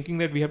 we are thinking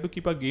that we have to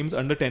keep our games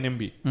under 10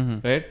 MB,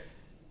 right?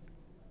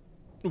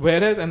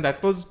 Whereas, and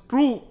that was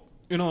true,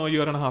 you know, a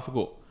year and a half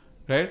ago,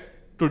 right?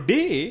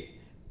 Today,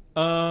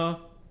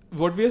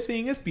 what we are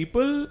seeing is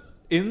people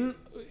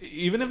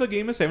even if the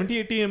game is 70,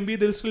 80 MB,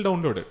 they'll still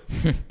download it.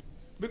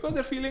 Because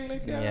they're feeling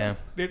like,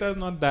 data is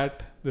not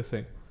that this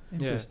thing.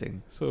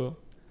 Interesting. So,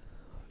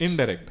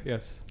 indirect,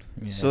 yes.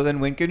 Yeah. So then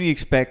when can we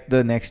expect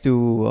the next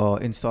 2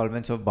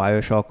 installments of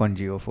BioShock on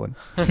JioPhone?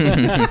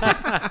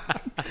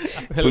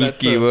 Full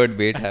keyword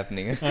bait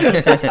happening.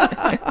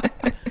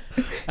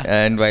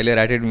 And while you're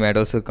at it, we might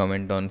also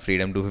comment on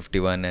Freedom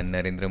 251 and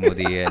Narendra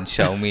Modi and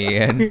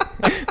Xiaomi and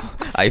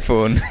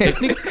iPhone.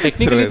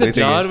 Technically, the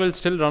jar will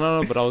still run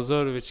on a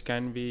browser which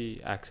can be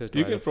accessed.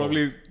 You can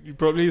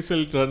probably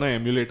still run an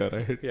emulator,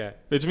 right? Yeah.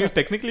 Which means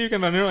technically you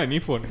can run it on any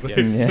phone. Right?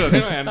 Yes. So,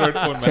 Android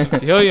phone, man. So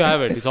here you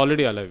have it. It's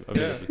already alive.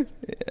 Available.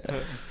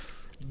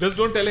 Just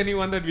don't tell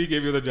anyone that we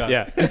gave you the jar.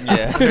 Yeah.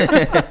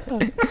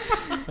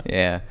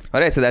 Yeah.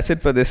 All right. So that's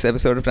it for this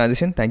episode of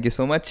Transition. Thank you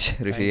so much,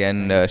 Rishi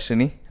and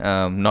Srini.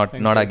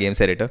 Not our games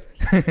editor,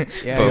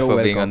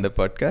 for being on the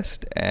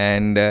podcast.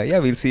 And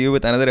we'll see you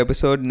with another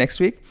episode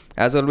next week.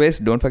 As always,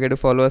 don't forget to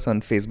follow us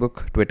on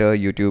Facebook, Twitter,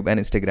 YouTube, and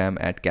Instagram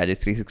at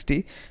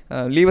Gadgets360.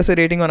 Leave us a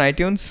rating on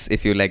iTunes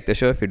if you like the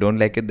show. If you don't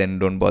like it, then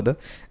don't bother.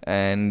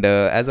 And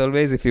as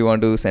always, if you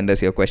want to send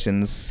us your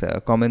questions,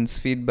 comments,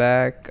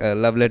 feedback,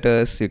 love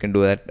letters, you can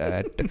do that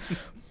at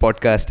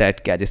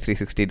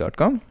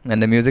podcast@gadgets360.com.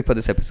 And the music for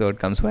this episode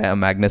comes via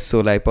Magnus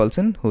Solai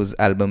Paulsen, whose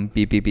album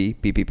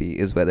PPP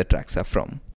is where the tracks are from.